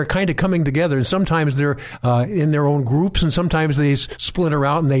 and they're kind of coming together. And sometimes they're in their own groups, and sometimes they splinter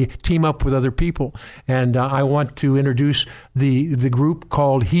out and they team up with other people. And I want to introduce the group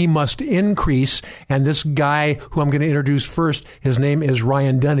called He Must Increase. And this guy who I'm going to introduce first, his name is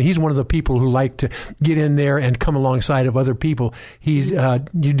Ryan Dunn. He's one of the people who like to get in there and come alongside of other people. He's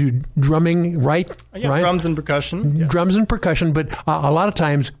you do drumming, right? Yeah, Ryan? Drums and percussion. Yes. Drums and percussion, but a lot of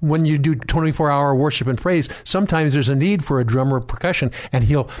times when you do 24-hour worship and praise, sometimes there's a need for a drummer or percussion, and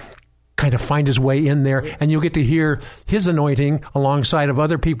he'll kind of find his way in there, and you'll get to hear his anointing alongside of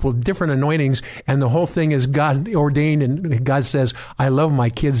other people with different anointings, and the whole thing is God ordained, and God says, I love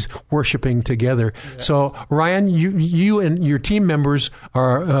my kids worshiping together. Yes. So, Ryan, you and your team members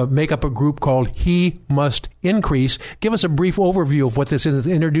are make up a group called He Must Increase. Give us a brief overview of what this is.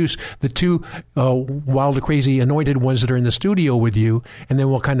 Introduce the two wild and crazy anointed ones that are in the studio with you, and then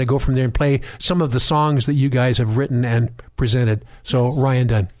we'll kind of go from there and play some of the songs that you guys have written and presented. So, yes. Ryan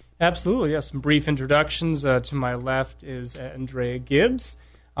Dunn. Absolutely, yes. Some brief introductions. To my left is Andrea Gibbs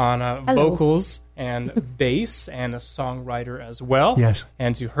on vocals and bass, and a songwriter as well. Yes.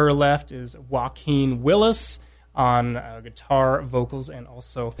 And to her left is Joaquin Willis on guitar, vocals, and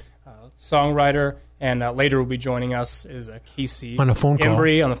also songwriter. And later will be joining us is Casey on a phone call.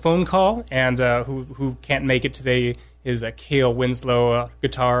 Embry on the phone call, and who can't make it today is Cale Winslow,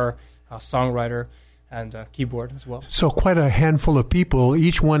 guitar, songwriter, and keyboard as well. So quite a handful of people.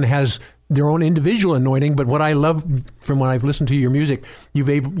 Each one has their own individual anointing, but what I love from when I've listened to your music, you've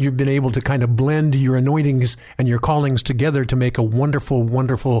been able to kind of blend your anointings and your callings together to make a wonderful,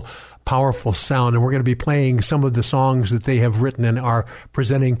 wonderful, powerful sound. And we're going to be playing some of the songs that they have written and are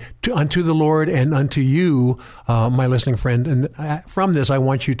presenting unto the Lord and unto you, my listening friend. And from this, I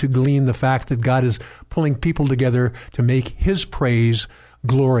want you to glean the fact that God is pulling people together to make His praise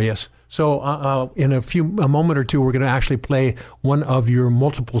glorious. So in a moment or two, we're going to actually play one of your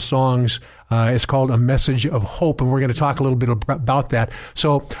multiple songs. It's called A Message of Hope, and we're going to talk a little bit about that.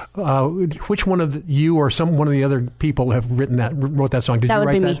 So which one of you or one of the other people wrote that song? Did you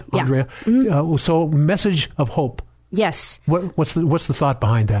write that, Andrea? Yeah. Mm-hmm. So Message of Hope. Yes. What's the thought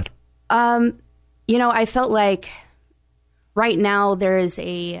behind that? I felt like right now there is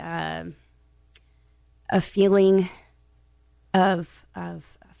a feeling of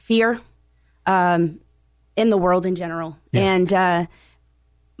fear in the world in general. Yeah. And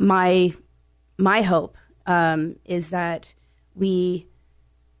my hope is that we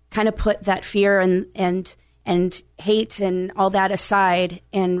kind of put that fear and hate and all that aside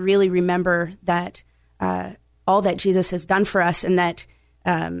and really remember that all that Jesus has done for us, and that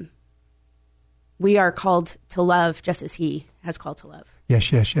we are called to love just as He has called to love.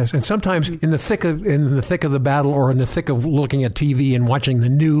 Yes. And sometimes in the thick of the battle, or in the thick of looking at TV and watching the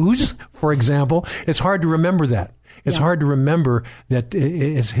news, for example, it's hard to remember that. It's hard to remember that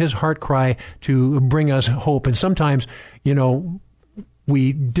it's His heart cry to bring us hope. And sometimes,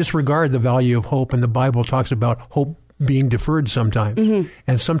 we disregard the value of hope, and the Bible talks about hope being deferred sometimes. Mm-hmm.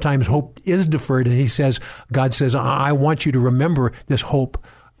 And sometimes hope is deferred, and God says, I want you to remember this hope,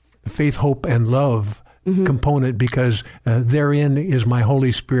 faith, hope, and love component, because therein is my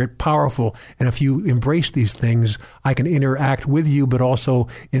Holy Spirit powerful. And if you embrace these things, I can interact with you, but also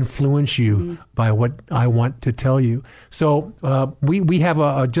influence you by what I want to tell you. So we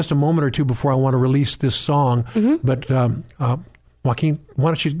have just a moment or two before I want to release this song. But Joaquin, why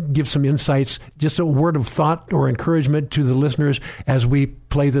don't you give some insights, just a word of thought or encouragement to the listeners as we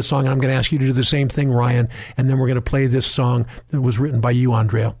play this song. I'm going to ask you to do the same thing, Ryan, and then we're going to play this song that was written by you,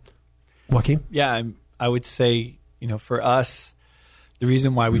 Andrea. Joaquin? Yeah, I would say, for us, the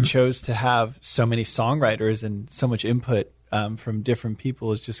reason why we chose to have so many songwriters and so much input from different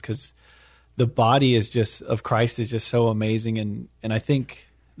people is just because the body of Christ is just so amazing. And I think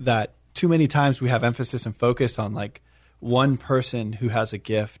that too many times we have emphasis and focus on like one person who has a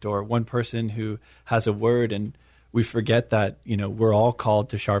gift or one person who has a word, and we forget that, we're all called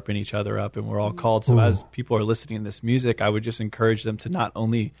to sharpen each other up, and we're all called. So as people are listening to this music, I would just encourage them to not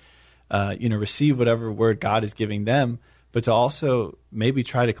only receive whatever word God is giving them, but to also maybe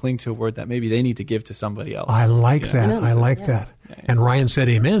try to cling to a word that maybe they need to give to somebody else. I like that. I like that. And Ryan said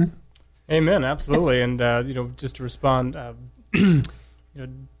amen. Amen, absolutely. And, just to respond,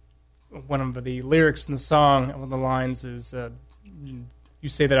 one of the lyrics in the song, one of the lines is, you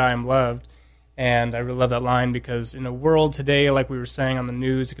say that I am loved. And I really love that line because in a world today, like we were saying on the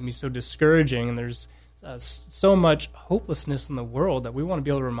news, it can be so discouraging, and there's so much hopelessness in the world that we want to be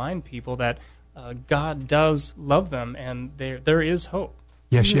able to remind people that God does love them, and there is hope.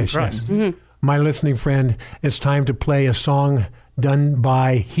 Yes. Mm-hmm. My listening friend, it's time to play a song done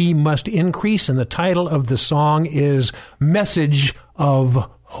by He Must Increase, and the title of the song is Message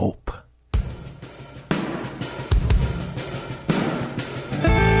of Hope.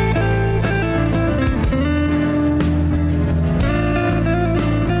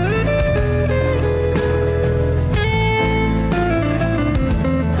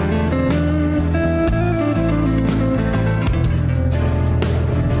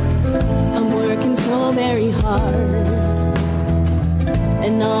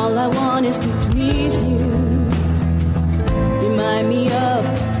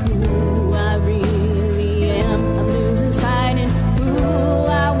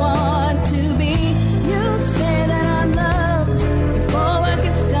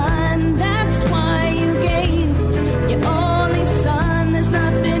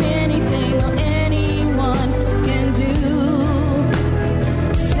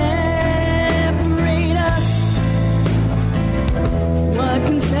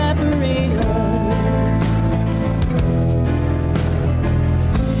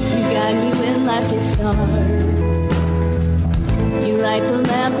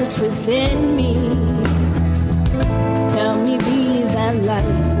 Within me, help me be that light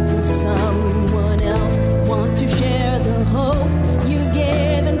for someone else. Want to share the hope you've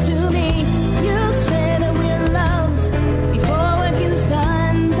given to me. You say that we're loved before work is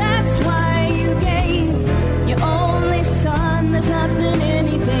done. That's why you gave your only son. There's nothing,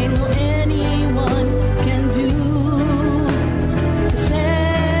 anything, or anyone can do to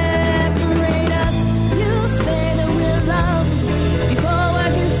separate us. You say that we're loved before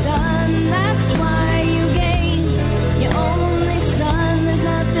work is done. That's why you gave your only son. There's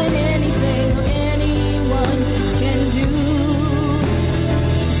nothing, anything, or anyone can do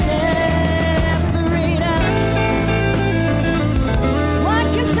to separate us. What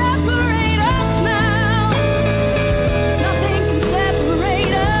can separate us now? Nothing can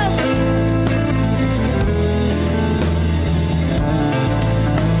separate us.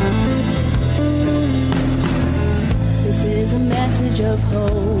 This is a message of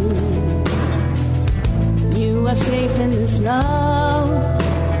hope. You are safe in this love.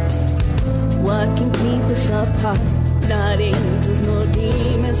 What can keep us apart? Not angels, nor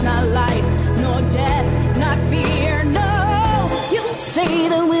demons, not life, nor death, not fear, no. You say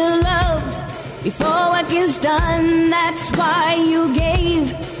that we're loved before work is done. That's why you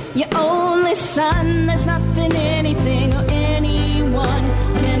gave your only son. There's nothing, anything, or anyone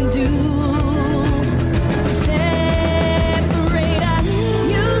can do. Separate us.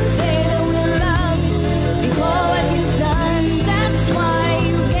 You say that we're loved before work is done. That's why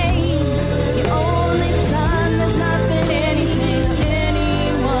you gave your only son. There's nothing, anything, or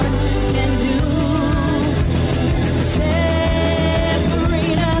anyone can do to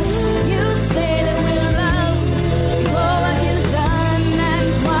separate us. You say that we're loved before work is done.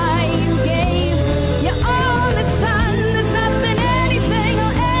 That's why you gave your only son. There's nothing, anything,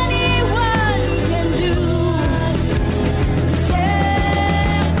 or anyone can do to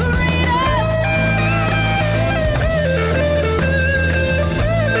separate us.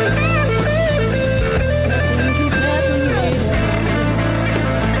 Nothing can separate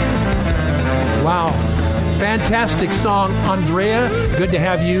us. Wow. Fantastic song, Andrea. Good to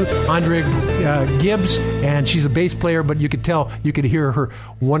have you, Andrea Gibbs, and she's a bass player, but you could tell, you could hear her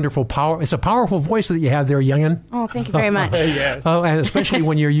wonderful power. It's a powerful voice that you have there, youngin. Oh, thank you very much. Yes. Oh, and especially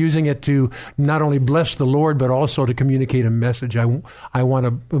when you're using it to not only bless the Lord, but also to communicate a message. I want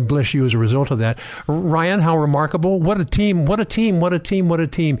to bless you as a result of that. Ryan, how remarkable. What a team, what a team, what a team, what a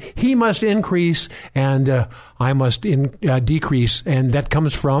team. He must increase, and I must decrease, and that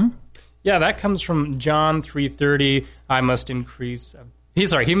comes from? Yeah, that comes from John 3:30. I must increase.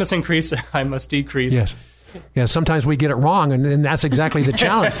 He must increase. I must decrease. Yes. Yeah, sometimes we get it wrong, and that's exactly the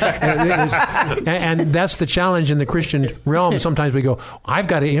challenge. And that's the challenge in the Christian realm. Sometimes we go, I've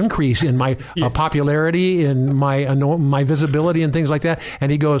got to increase in my popularity, in my visibility, and things like that.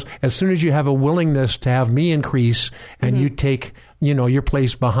 And he goes, as soon as you have a willingness to have me increase, and you take your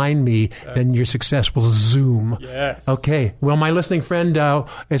place behind me, then your success will zoom. Yes. Okay. Well, my listening friend,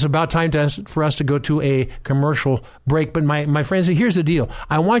 it's about time for us to go to a commercial break. But my friends, here's the deal.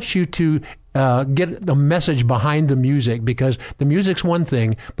 I want you to get the message behind the music, because the music's one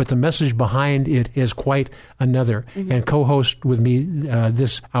thing, but the message behind it is quite another. Mm-hmm. And co-host with me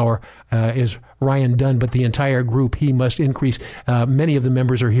this hour is Ryan Dunn, but the entire group, He Must Increase. Many of the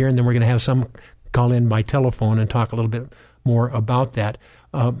members are here, and then we're going to have some call in by telephone and talk a little bit more about that.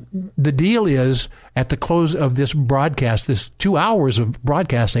 The deal is, at the close of this broadcast, this 2 hours of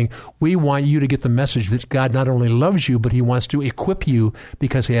broadcasting, we want you to get the message that God not only loves you, but He wants to equip you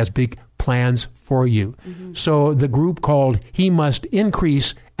because He has big plans for you. Mm-hmm. So the group called He Must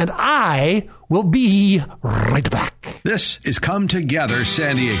Increase, and I will be right back. This is Come Together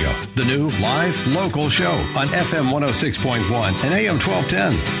San Diego, the new live local show on FM 106.1 and AM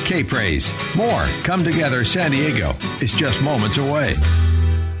 1210. K-Praise. More Come Together San Diego is just moments away.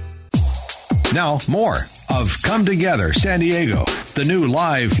 Now, more of Come Together San Diego, the new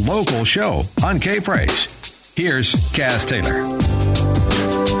live local show on K-Praise. Here's Kaz Taylor.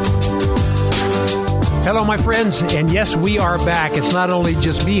 Hello, my friends, and yes, we are back. It's not only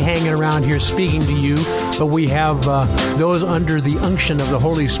just me hanging around here speaking to you, but we have those under the unction of the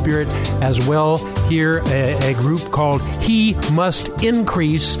Holy Spirit as well here, a group called He Must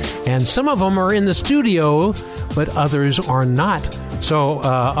Increase, and some of them are in the studio, but others are not. So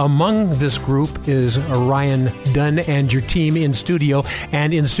among this group is Ryan Dunn and your team in studio,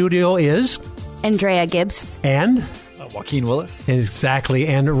 and in studio is Andrea Gibbs and Joaquin Willis. Exactly.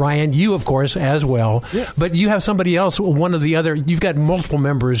 And Ryan, you, of course, as well. Yes. But you have somebody else, one of the other, you've got multiple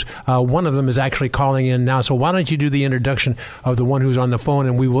members. One of them is actually calling in now. So why don't you do the introduction of the one who's on the phone,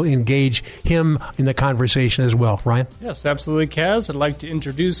 and we will engage him in the conversation as well. Ryan? Yes, absolutely, Kaz. I'd like to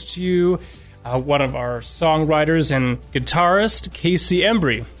introduce to you one of our songwriters and guitarist, Casey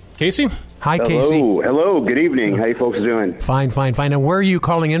Embry. Casey? Hi, Casey. Hello. Good evening. How you folks doing? Fine. And where are you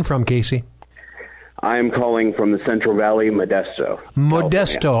calling in from, Casey? I'm calling from the Central Valley, Modesto.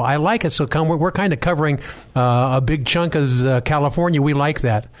 Modesto. I like it. So we're kind of covering a big chunk of California. We like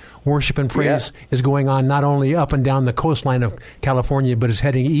that. Worship and praise is going on not only up and down the coastline of California, but it's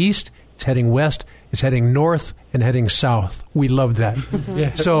heading east, it's heading west, it's heading north, and heading south. We love that.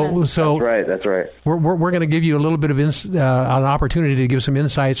 Yeah. So that's right. We're going to give you a little bit of an opportunity to give some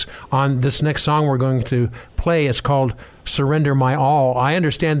insights on this next song we're going to play. It's called Surrender My All. I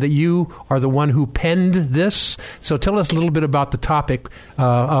understand that you are the one who penned this. So tell us a little bit about the topic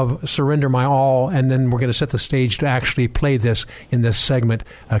of Surrender My All, and then we're going to set the stage to actually play this in this segment.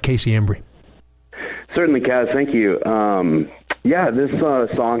 Casey Embry. Certainly, Kaz. Thank you.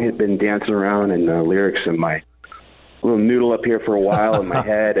 This song had been dancing around in the lyrics in my little noodle up here for a while in my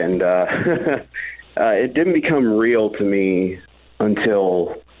head, and it didn't become real to me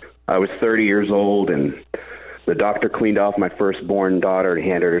until I was 30 years old, and the doctor cleaned off my firstborn daughter and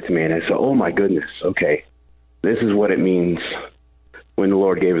handed her to me, and I said, oh my goodness, okay, this is what it means when the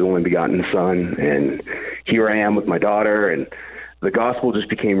Lord gave his only begotten Son, and here I am with my daughter, and the gospel just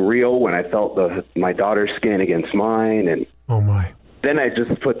became real when I felt my daughter's skin against mine, and oh my! Then I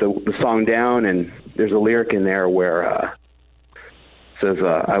just put the song down, and there's a lyric in there where it says,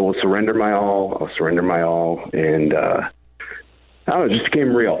 "I will surrender my all. I'll surrender my all," and I don't know, it just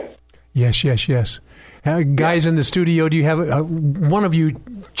became real. Yes. Guys in the studio, do you have one of you,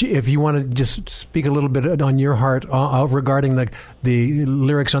 if you want to just speak a little bit on your heart regarding the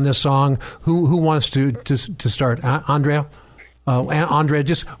lyrics on this song? Who wants to start? Andrea? Andrea,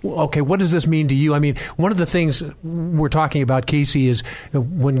 what does this mean to you? I mean, one of the things we're talking about, Casey, is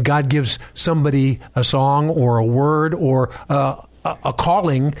when God gives somebody a song or a word or a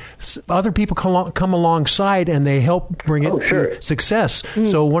calling, other people come alongside and they help bring it to success.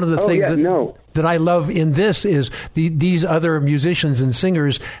 So one of the things that I love in this is these other musicians and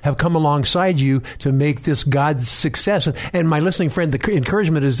singers have come alongside you to make this God's success. And my listening friend, the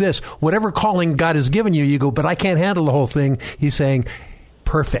encouragement is this: whatever calling God has given you, you go, but I can't handle the whole thing. He's saying,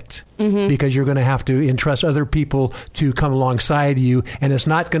 perfect, because you're going to have to entrust other people to come alongside you, and it's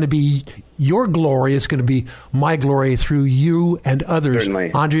not going to be your glory, it's going to be my glory through you and others.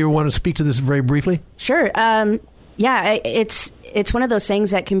 Certainly. Andrea, you want to speak to this very briefly? Sure. It's one of those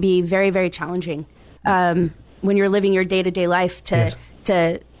things that can be very, very challenging when you're living your day-to-day life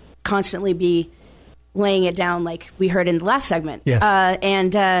to constantly be laying it down, like we heard in the last segment.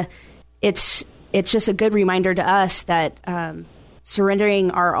 Yes. It's just a good reminder to us that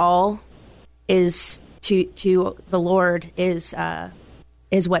surrendering our all is to the Lord is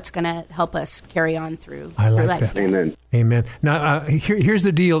what's going to help us carry on through life. That. Amen. Now, here's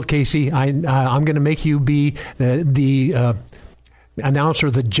the deal, Casey. I'm going to make you be the announcer,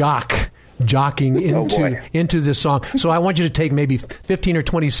 the jockeying into this song. So I want you to take maybe 15 or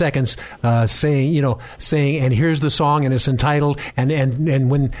 20 seconds saying, and here's the song, and it's entitled, and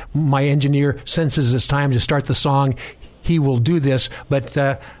when my engineer senses it's time to start the song, he will do this. But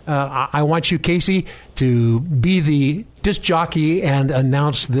I want you, Casey, to be the disc jockey and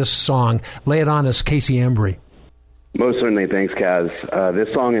announce this song. Lay it on us, Casey Embry. Most certainly. Thanks, Kaz.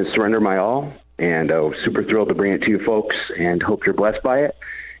 This song is Surrender My All, and super thrilled to bring it to you folks, and hope you're blessed by it,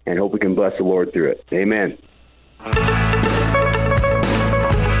 and hope we can bless the Lord through it. Amen.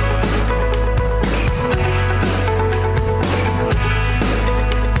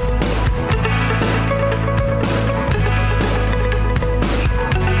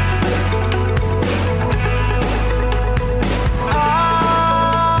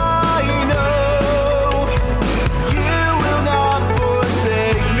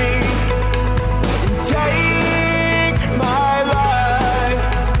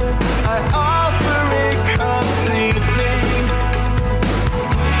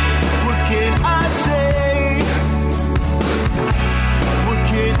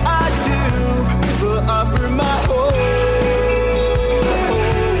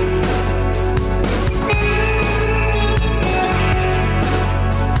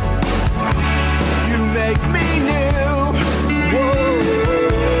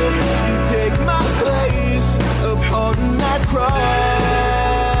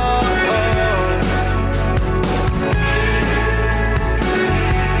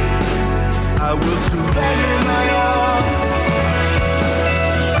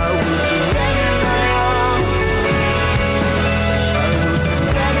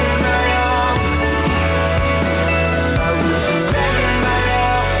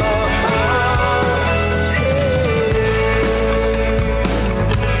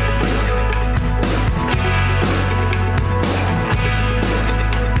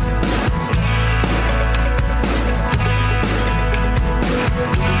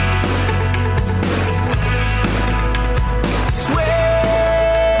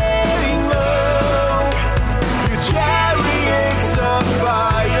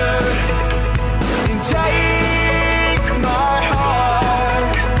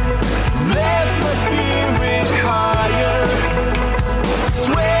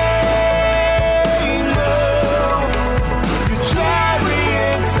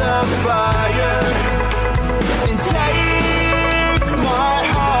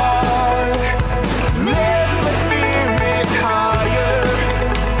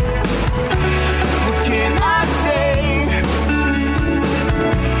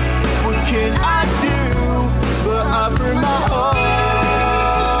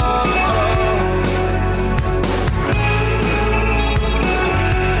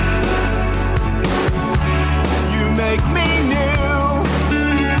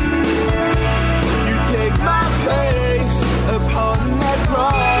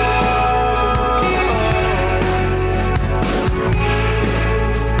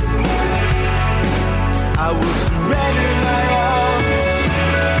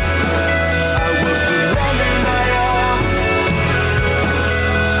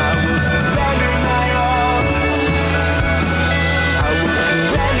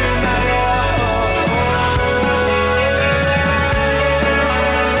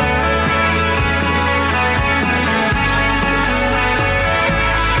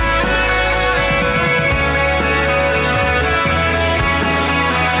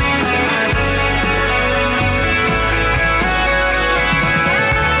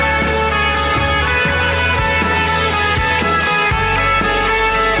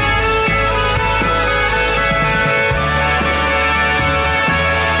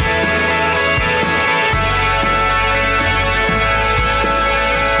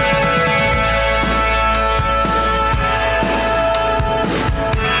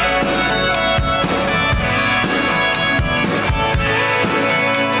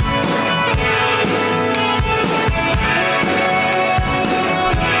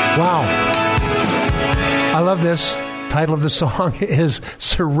 This title of the song is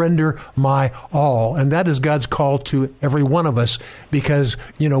Surrender My All. And that is God's call to every one of us, because,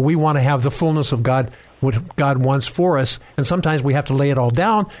 we want to have the fullness of God, what God wants for us. And sometimes we have to lay it all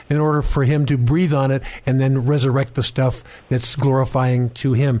down in order for Him to breathe on it and then resurrect the stuff that's glorifying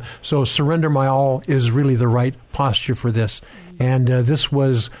to Him. So Surrender My All is really the right posture for this. And this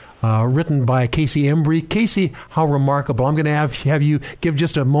was written by Casey Embry. Casey, how remarkable. I'm going to have you give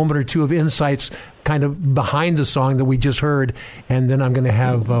just a moment or two of insights kind of behind the song that we just heard, and then I'm going to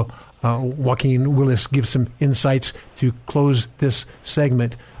have Joaquin Willis give some insights to close this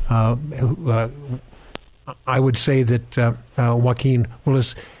segment. I'm I would say that Joaquin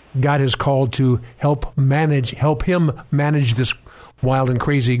Willis, God has called to help him manage this wild and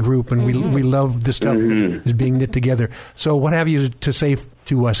crazy group, and we love the stuff that is being knit together. So what have you to say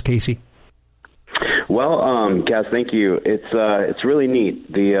to us, Casey? Well, Cass, thank you. It's really neat.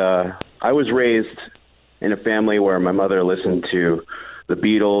 I was raised in a family where my mother listened to the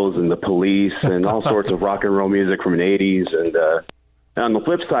Beatles and the Police and all sorts of rock and roll music from the 80s. And on the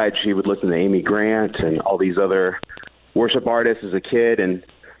flip side, she would listen to Amy Grant and all these other worship artists as a kid. And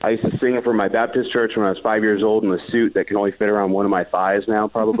I used to sing for my Baptist church when I was 5 years old in a suit that can only fit around one of my thighs now,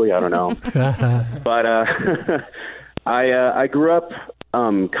 probably. I don't know. But I grew up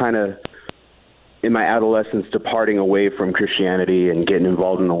kind of in my adolescence departing away from Christianity and getting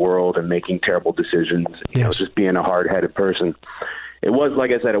involved in the world and making terrible decisions, you know, just being a hard-headed person. It was,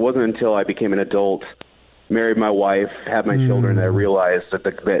 like I said, it wasn't until I became an adult, married my wife, had my children, that I realized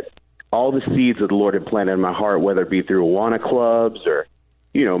that all the seeds that the Lord had planted in my heart, whether it be through Awana clubs or,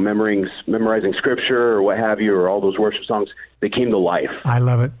 you know, memorizing scripture or what have you, or all those worship songs, they came to life. I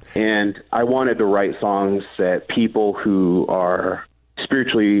love it. And I wanted to write songs that people who are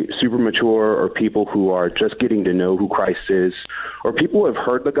spiritually super mature, or people who are just getting to know who Christ is, or people who have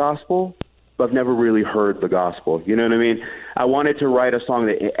heard the gospel but have never really heard the gospel. You know what I mean? I wanted to write a song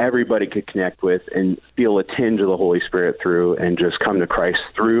that everybody could connect with and feel a tinge of the Holy Spirit through, and just come to Christ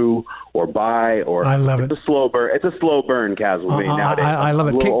through or by. Or I love it. It's a slow burn, Kaz, with me nowadays. I love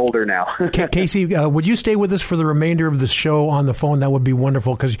it. I'm a little older now. Casey, would you stay with us for the remainder of the show on the phone? That would be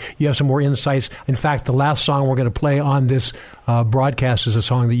wonderful, because you have some more insights. In fact, the last song we're going to play on this broadcast is a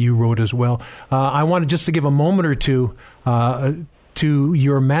song that you wrote as well. I wanted just to give a moment or two to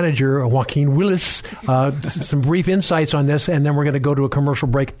your manager, Joaquin Willis, some brief insights on this, and then we're going to go to a commercial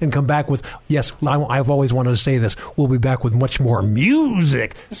break and come back with, yes, I've always wanted to say this, we'll be back with much more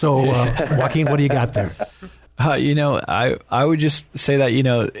music. So, Joaquin, what do you got there? You know, I would just say that, you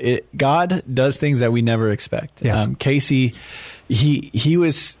know, God does things that we never expect. Yes. Casey, he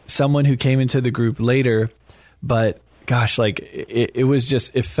was someone who came into the group later, but gosh, like it was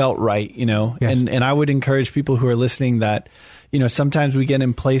just, it felt right, you know. Yes. And I would encourage people who are listening that, you know, sometimes we get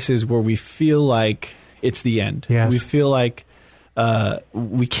in places where we feel like it's the end. Yes. We feel like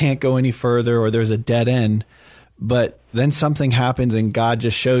we can't go any further, or there's a dead end. But then something happens and God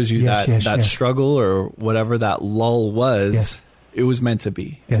just shows you that struggle or whatever that lull was, it was meant to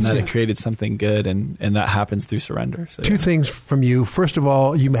be. And that it created something good, and that happens through surrender. So, Two things from you. First of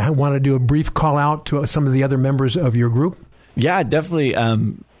all, you want to do a brief call out to some of the other members of your group? Yeah, definitely.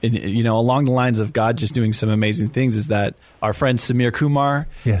 You know, along the lines of God just doing some amazing things, is that our friend Samir Kumar,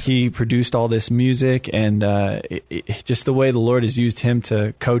 he produced all this music, and just the way the Lord has used him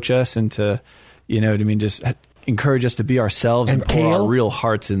to coach us and to, you know what I mean, just encourage us to be ourselves and pour our real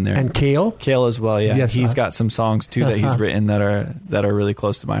hearts in there. And Kale as well, yeah. Yes, he's got some songs too that he's written that are really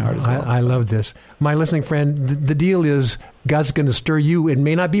close to my heart as well. I love this. My listening friend, the deal is God's going to stir you. It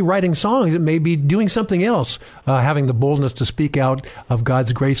may not be writing songs. It may be doing something else, having the boldness to speak out of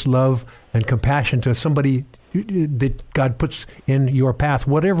God's grace, love, and compassion to somebody that God puts in your path.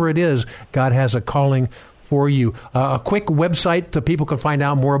 Whatever it is, God has a calling for you. A quick website that people can find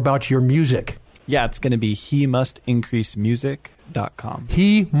out more about your music. Yeah, it's going to be HeMustIncreaseMusic.com.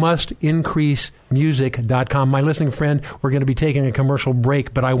 HeMustIncreaseMusic.com. My listening friend, we're going to be taking a commercial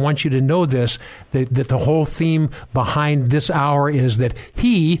break, but I want you to know this, that the whole theme behind this hour is that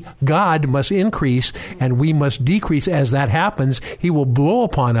God, must increase, and we must decrease. As that happens, He will blow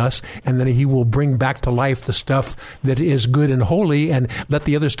upon us, and then He will bring back to life the stuff that is good and holy, and let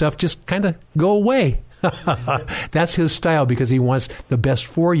the other stuff just kind of go away. That's His style, because He wants the best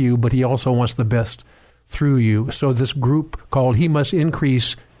for you, but He also wants the best through you. So this group called He Must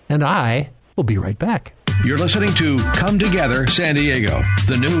Increase, and I will be right back. You're listening to Come Together San Diego,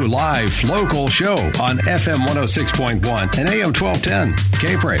 the new live local show on FM 106.1 and AM 1210.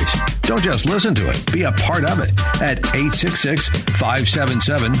 K-Praise. Don't just listen to it. Be a part of it at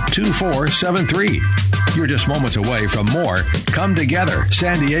 866-577-2473. You're just moments away from more Come Together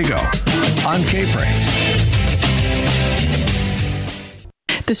San Diego on K-Praise.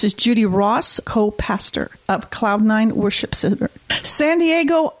 This is Judy Ross, co-pastor of Cloud9 Worship Center. San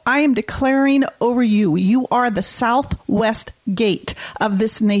Diego, I am declaring over you, you are the southwest gate of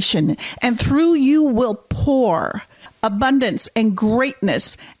this nation, and through you will pour abundance and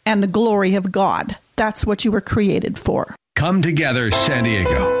greatness and the glory of God. That's what you were created for. Come Together San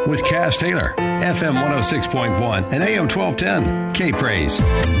Diego with Cass Taylor, FM 106.1 and AM 1210, K-Praise.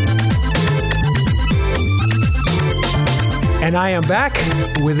 And I am back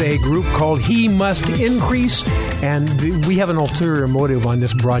with a group called He Must Increase. And we have an ulterior motive on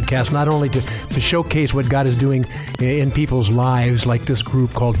this broadcast, not only to showcase what God is doing in people's lives, like this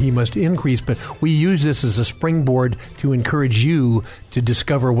group called He Must Increase, but we use this as a springboard to encourage you to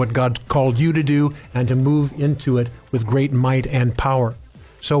discover what God called you to do and to move into it with great might and power.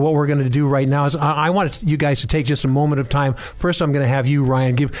 So what we're going to do right now is I want you guys to take just a moment of time. First, I'm going to have you,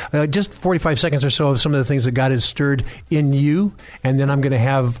 Ryan, give just 45 seconds or so of some of the things that God has stirred in you, and then I'm going to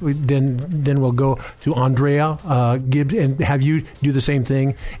have then we'll go to Andrea Gibbs and have you do the same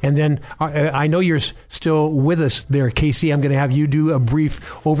thing. And then I know you're still with us there, Casey. I'm going to have you do a brief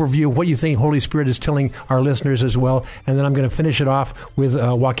overview of what you think Holy Spirit is telling our listeners as well. And then I'm going to finish it off with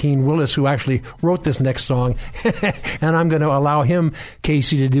Joaquin Willis, who actually wrote this next song, and I'm going to allow him,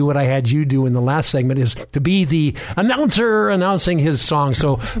 Casey, to do what I had you do in the last segment, is to be the announcer announcing his song.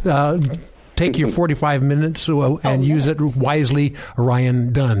 So take your 45 minutes and use it wisely.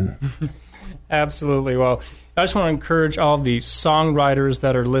 Ryan Dunn. Absolutely. Well, I just want to encourage all the songwriters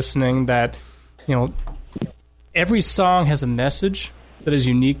that are listening that, every song has a message that is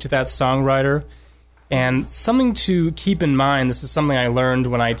unique to that songwriter. And something to keep in mind, this is something I learned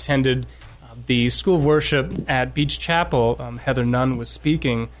when I attended the School of Worship at Beach Chapel. Heather Nunn was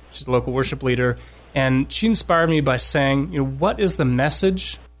speaking. She's a local worship leader. And she inspired me by saying, what is the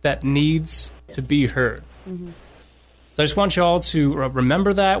message that needs to be heard? Mm-hmm. So I just want you all to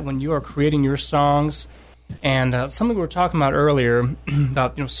remember that when you are creating your songs. And something we were talking about earlier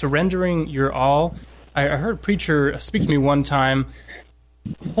about surrendering your all. I heard a preacher speak to me one time.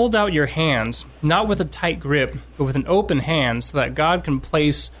 Hold out your hand, not with a tight grip, but with an open hand, so that God can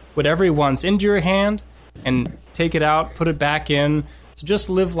place whatever He wants into your hand and take it out, put it back in. So just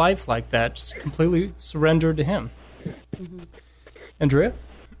live life like that, just completely surrender to Him. Mm-hmm. Andrea?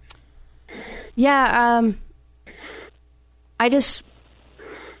 Yeah, I just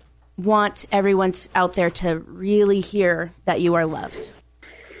want everyone out there to really hear that you are loved.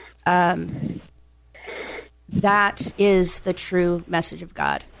 That is the true message of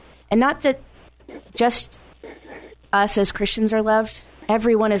God. And not that just us as Christians are loved.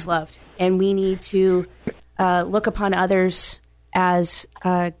 Everyone is loved. And we need to look upon others as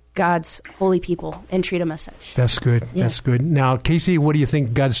God's holy people and treat them as such. That's good. Yeah. That's good. Now, Casey, what do you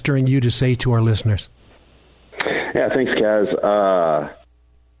think God's stirring you to say to our listeners? Yeah, thanks, Kaz.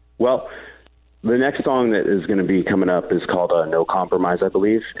 Well, the next song that is going to be coming up is called No Compromise, I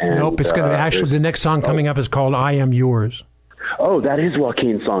believe. And, nope, it's going to actually, the next song coming up is called I Am Yours. Oh, that is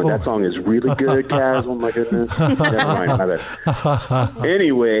Joaquin's song. That song is really good, Kaz. Oh, my goodness. Never mind. My bad.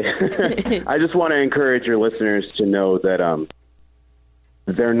 Anyway, I just want to encourage your listeners to know that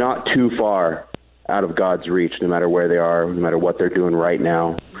they're not too far out of God's reach, no matter where they are, no matter what they're doing right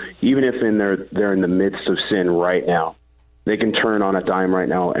now. Even if they're in the midst of sin right now, they can turn on a dime right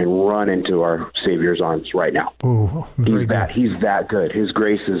now and run into our Savior's arms right now. Ooh, He's that good. His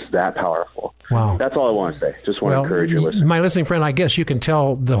grace is that powerful. Wow. That's all I want to say. Just want to encourage your listeners. My listening friend, I guess you can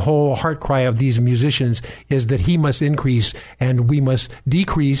tell the whole heart cry of these musicians is that He must increase and we must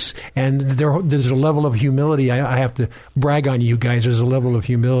decrease. And there's a level of humility. I have to brag on you guys. There's a level of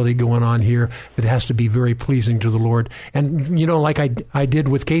humility going on here that has to be very pleasing to the Lord. And, like I did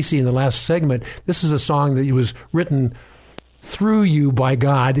with Casey in the last segment, this is a song that was written through you by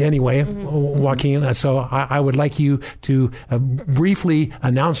God anyway, mm-hmm. Joaquin. So I would like you to briefly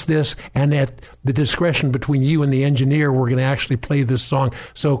announce this, and at the discretion between you and the engineer, we're going to actually play this song.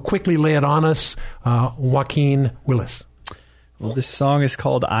 So quickly lay it on us, Joaquin Willis. Well, this song is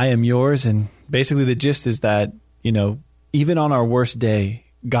called I Am Yours, and basically the gist is that, even on our worst day,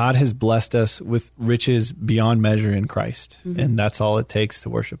 God has blessed us with riches beyond measure in Christ, mm-hmm. and that's all it takes to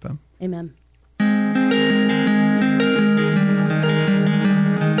worship Him. Amen.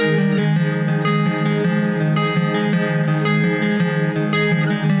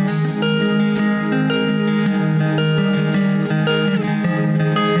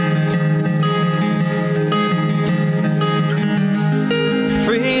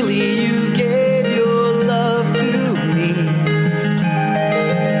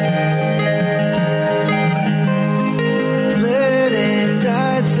 Bled and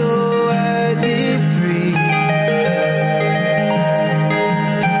died so I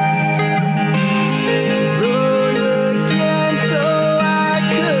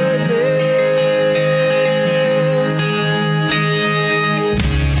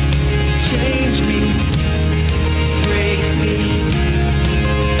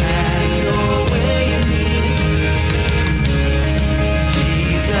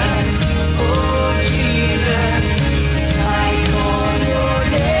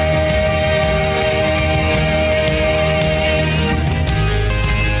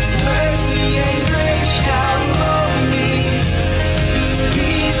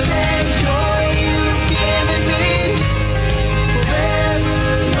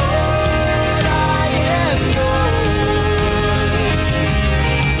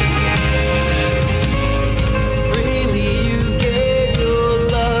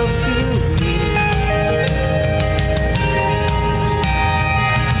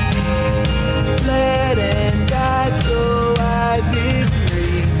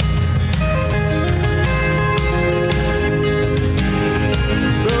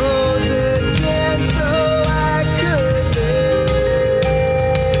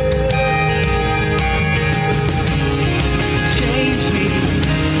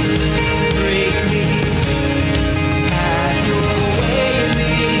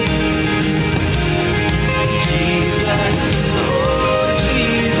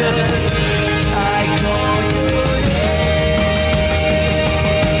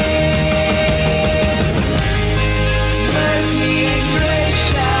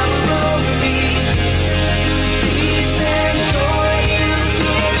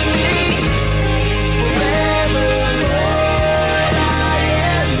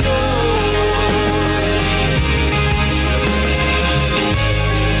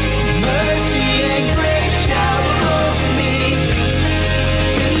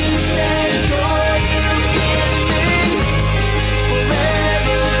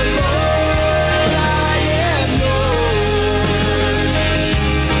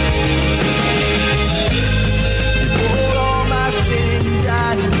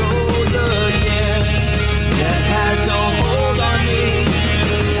died and rose again. Death has no hold on me.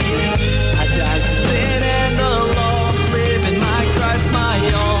 I died to sin and the law, live in my Christ, my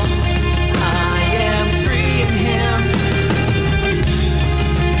all. I am free in Him.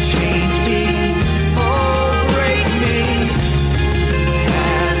 Change me, oh break me,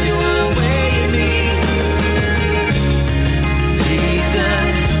 have your way in me.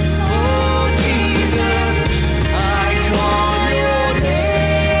 Jesus, oh Jesus, I call your name.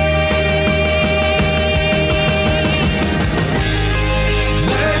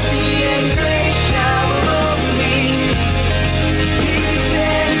 Mercy and grace shower over me. Peace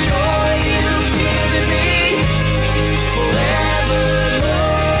and joy you've given me. Forever,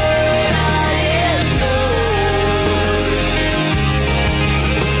 Lord, I am yours.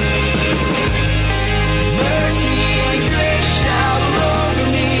 Mercy and grace shower over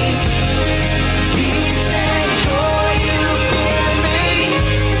me. Peace and joy you've given me.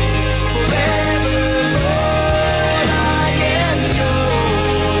 Forever, Lord, I am yours.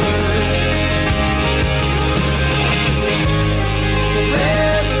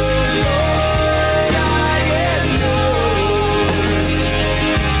 Forever, Lord, I am yours.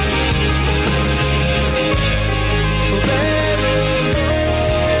 Forever,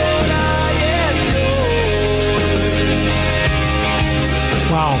 Lord, I am yours.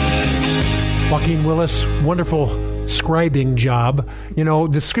 Wow. Joaquin Willis, wonderful scribing job. You know,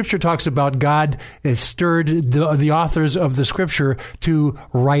 the scripture talks about God has stirred the authors of the scripture to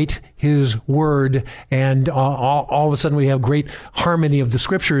write his word. And all of a sudden we have great harmony of the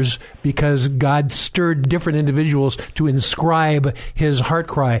scriptures because God stirred different individuals to inscribe his heart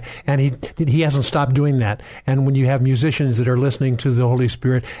cry. And he hasn't stopped doing that. And when you have musicians that are listening to the Holy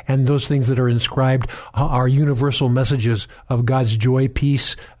Spirit and those things that are inscribed are universal messages of God's joy,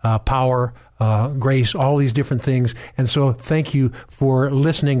 peace, power, grace, all these different things. And so thank you for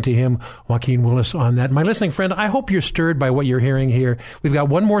listening to him, Joaquin Willis, on that. My listening friend, I hope you're stirred by what you're hearing here. We've got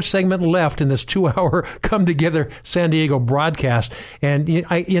one more segment left in this 2-hour Come Together San Diego broadcast. And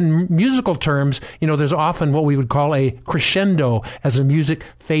in musical terms, you know, there's often what we would call a crescendo as the music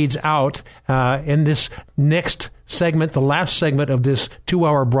fades out. In this next segment, the last segment of this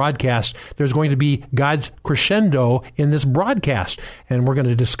 2-hour broadcast, there's going to be God's crescendo in this broadcast. And we're going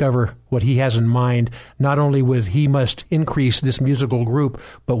to discover what he has in mind, not only with He Must Increase, this musical group,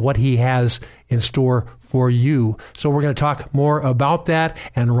 but what he has in store for you. So we're going to talk more about that.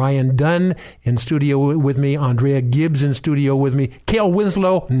 And Ryan Dunn in studio with me, Andrea Gibbs in studio with me, Cale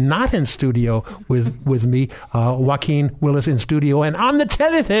Winslow not in studio with me, Joaquin Willis in studio. And on the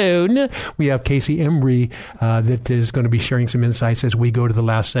telephone, we have Casey Embry that is going to be sharing some insights as we go to the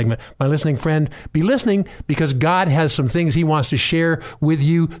last segment. My listening friend, be listening because God has some things he wants to share with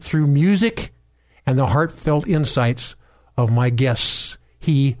you through music and the heartfelt insights of my guests.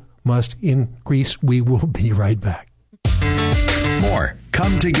 He must increase. We will be right back. More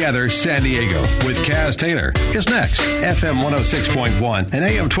Come Together San Diego with Kaz Taylor is next. FM 106.1 and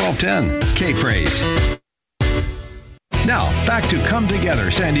AM 1210. K-Praise. Now, back to Come Together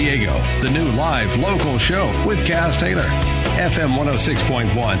San Diego, the new live local show with Kaz Taylor. FM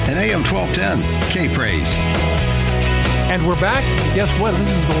 106.1 and AM 1210. K-Praise. And we're back. Guess what? This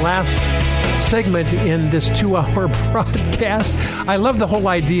is the last segment in this 2-hour broadcast. I love the whole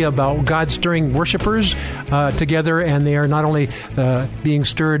idea about God stirring worshipers together, and they are not only being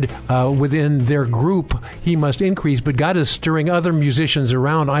stirred within their group, He Must Increase, but God is stirring other musicians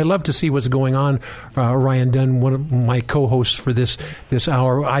around. I love to see what's going on. Ryan Dunn, one of my co-hosts for this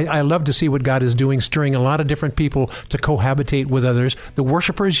hour, I love to see what God is doing, stirring a lot of different people to cohabitate with others. The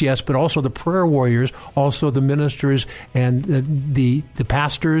worshipers, yes, but also the prayer warriors, also the ministers and the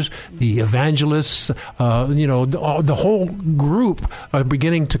pastors, the evangelists, the whole group are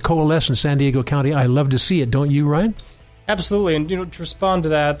beginning to coalesce in San Diego County. I love to see it. Don't you, Ryan? Absolutely. And, to respond to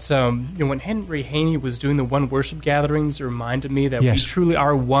that, when Henry Haney was doing the One Worship gatherings, it reminded me that Yes. we truly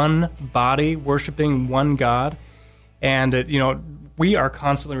are one body worshiping one God. And, we are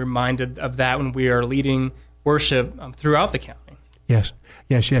constantly reminded of that when we are leading worship throughout the county. Yes.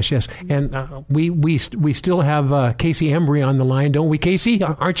 And we still have Casey Embry on the line, don't we, Casey?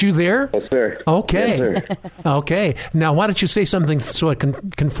 Aren't you there? Yes, sir. Okay. Yes, sir. Okay. Now, why don't you say something so it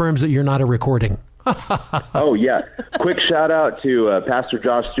confirms that you're not a recording? Oh, yeah. Quick shout out to Pastor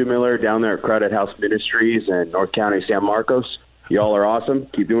Josh Stumiller down there at Crowded House Ministries in North County, San Marcos. Y'all are awesome.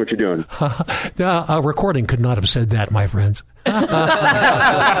 Keep doing what you're doing. A recording could not have said that, my friends.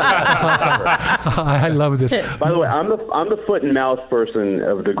 I love this. By the way, I'm the foot and mouth person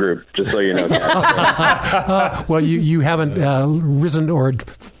of the group, just so you know. Well, you haven't risen or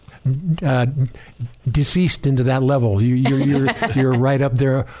deceased into that level. You're right up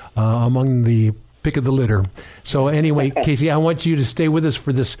there among the pick of the litter. So anyway, Casey, I want you to stay with us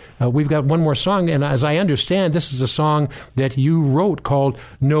for this. We've got one more song, and as I understand, this is a song that you wrote called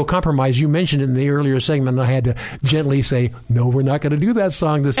No Compromise. You mentioned it in the earlier segment, and I had to gently say, no, we're not going to do that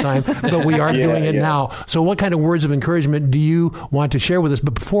song this time, but we are doing it now. So what kind of words of encouragement do you want to share with us?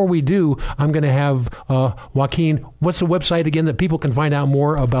 But before we do, I'm going to have Joaquin, what's the website again that people can find out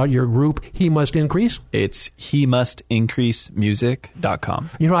more about your group, He Must Increase? It's hemustincreasemusic.com.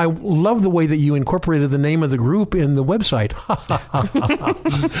 You know, I love the way that you incorporated the name of the group in the website.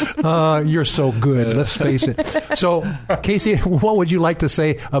 You're so good, let's face it. So, Casey, what would you like to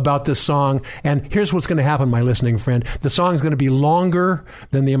say about this song? And here's what's going to happen, my listening friend. The song is going to be longer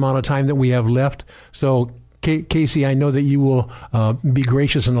than the amount of time that we have left. So, Casey, I know that you will be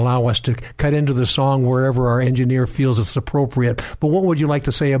gracious and allow us to cut into the song wherever our engineer feels it's appropriate. But what would you like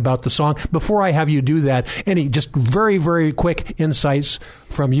to say about the song? Before I have you do that, any just very, very quick insights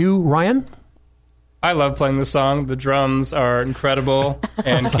from you, Ryan? I love playing the song. The drums are incredible,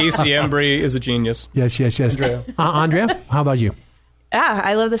 and Casey Embry is a genius. Yes. Andrea, how about you? Yeah,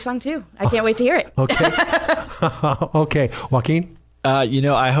 I love the song too. I can't wait to hear it. Okay. Okay, Joaquin?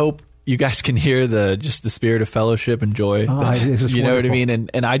 I hope you guys can hear the spirit of fellowship and joy. You know what I mean?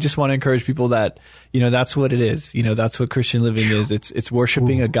 And I just want to encourage people that, that's what it is. That's what Christian living is. It's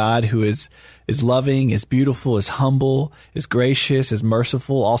worshiping a God who is loving, is beautiful, is humble, is gracious, is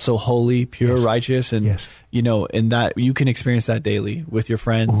merciful, also holy, pure, righteous. And, and that you can experience that daily with your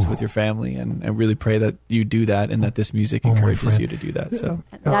friends, with your family, and really pray that you do that and that this music encourages you to do that. So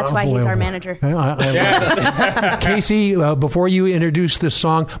that's why he's our manager. Casey, before you introduce this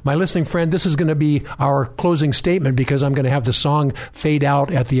song, my listening friend, this is going to be our closing statement because I'm going to have the song fade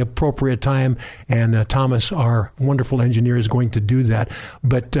out at the appropriate time, and Thomas, our wonderful engineer, is going to do that.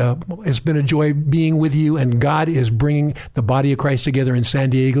 But it's been a joy being with you, and God is bringing the body of Christ together in San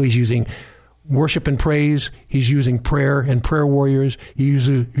Diego. He's using worship and praise. He's using prayer and prayer warriors. He's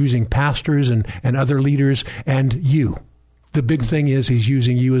using pastors and other leaders, and you. The big thing is he's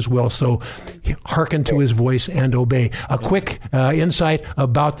using you as well. So hearken to his voice and obey. A quick insight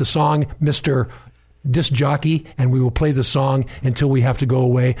about the song, Mr. Disc Jockey, and we will play the song until we have to go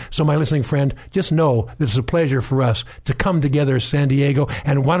away. So my listening friend, just know that it's a pleasure for us to come together as San Diego.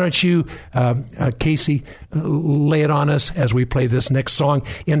 And why don't you, Casey, lay it on us as we play this next song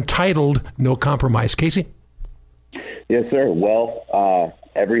entitled No Compromise. Casey? Yes, sir. Well,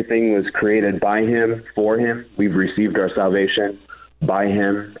 everything was created by him, for him. We've received our salvation by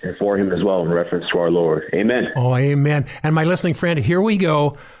him and for him as well in reference to our Lord. Amen. Oh, amen. And my listening friend, here we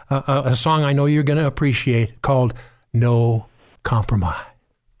go. A song I know you're going to appreciate called No Compromise.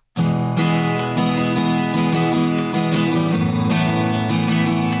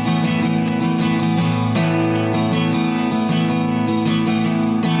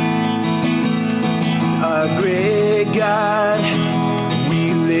 Our great God,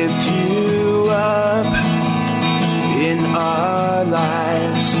 we lift you up in our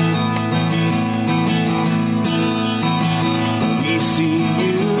lives. We see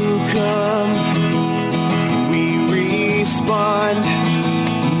you come, we respond,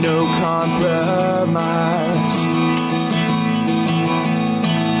 no compromise.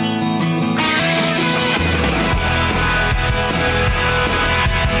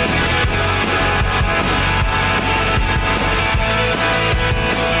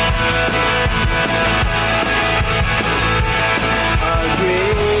 Our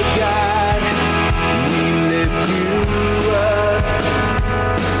great God, we lift you up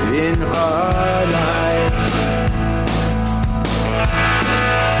in our lives.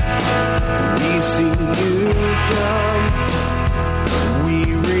 We see you come, we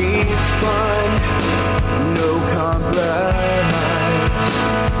respond, no compromise.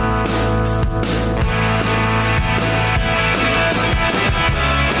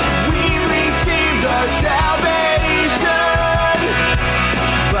 We received our salvation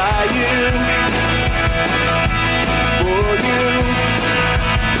by you, for you.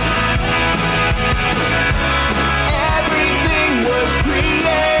 Everything was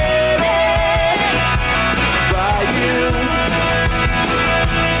created by you.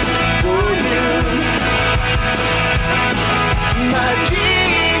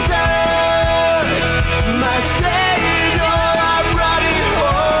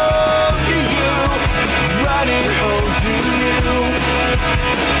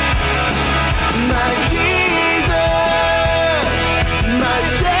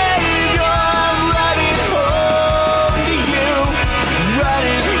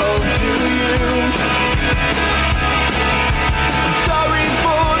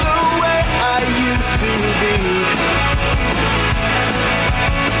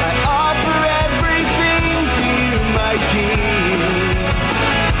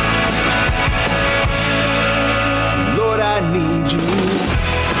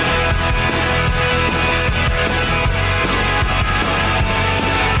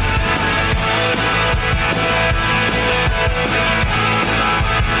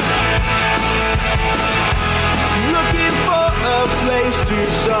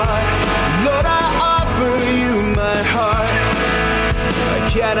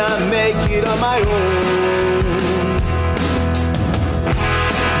 cannot make it on my own.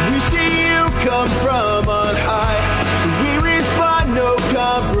 We see you come from on high, so we respond, no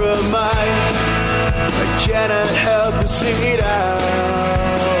compromise. I cannot help but sing it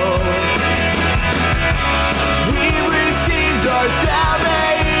out. We've received our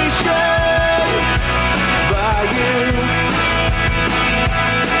salvation by you,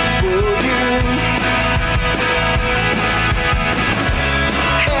 for you.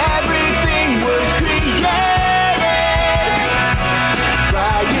 Everything was created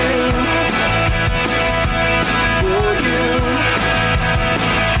by you, for you.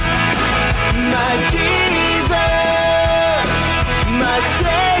 My Jesus, my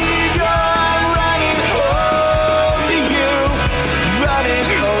Savior, I'm running home to you, running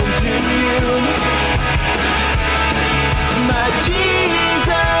home to you. My Jesus,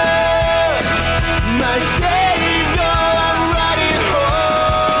 my Savior, I'm running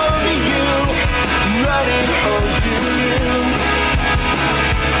home to you, running home to you.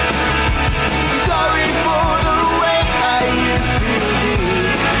 Sorry for the way I used to be.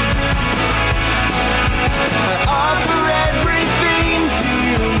 I offer everything to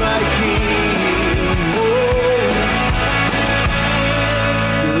you, my King. Oh,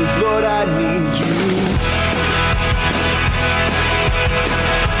 'cause Lord, I need you.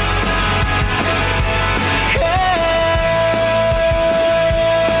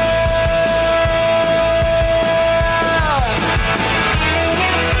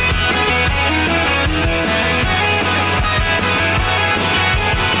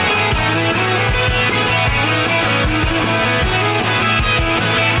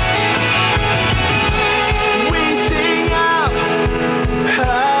 We sing out,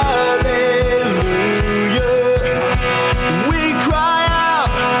 hallelujah. We cry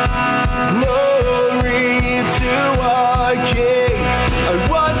out, glory to our King. I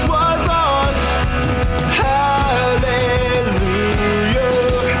once was lost, hallelujah.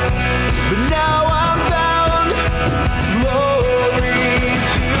 But now I'm found, glory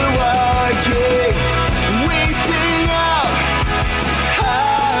to our King. We sing out,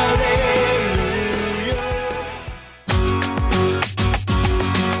 hallelujah.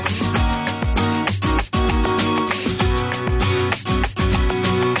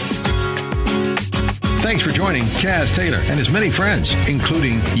 Thanks for joining Kaz Taylor and his many friends,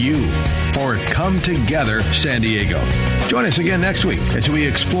 including you, for Come Together San Diego. Join us again next week as we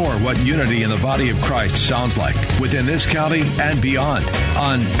explore what unity in the body of Christ sounds like within this county and beyond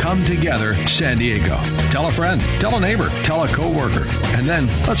on Come Together San Diego. Tell a friend, tell a neighbor, tell a coworker, and then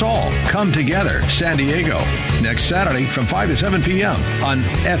let's all come together San Diego next Saturday from 5 to 7 p.m. on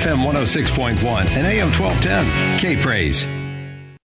FM 106.1 and AM 1210. K-Praise.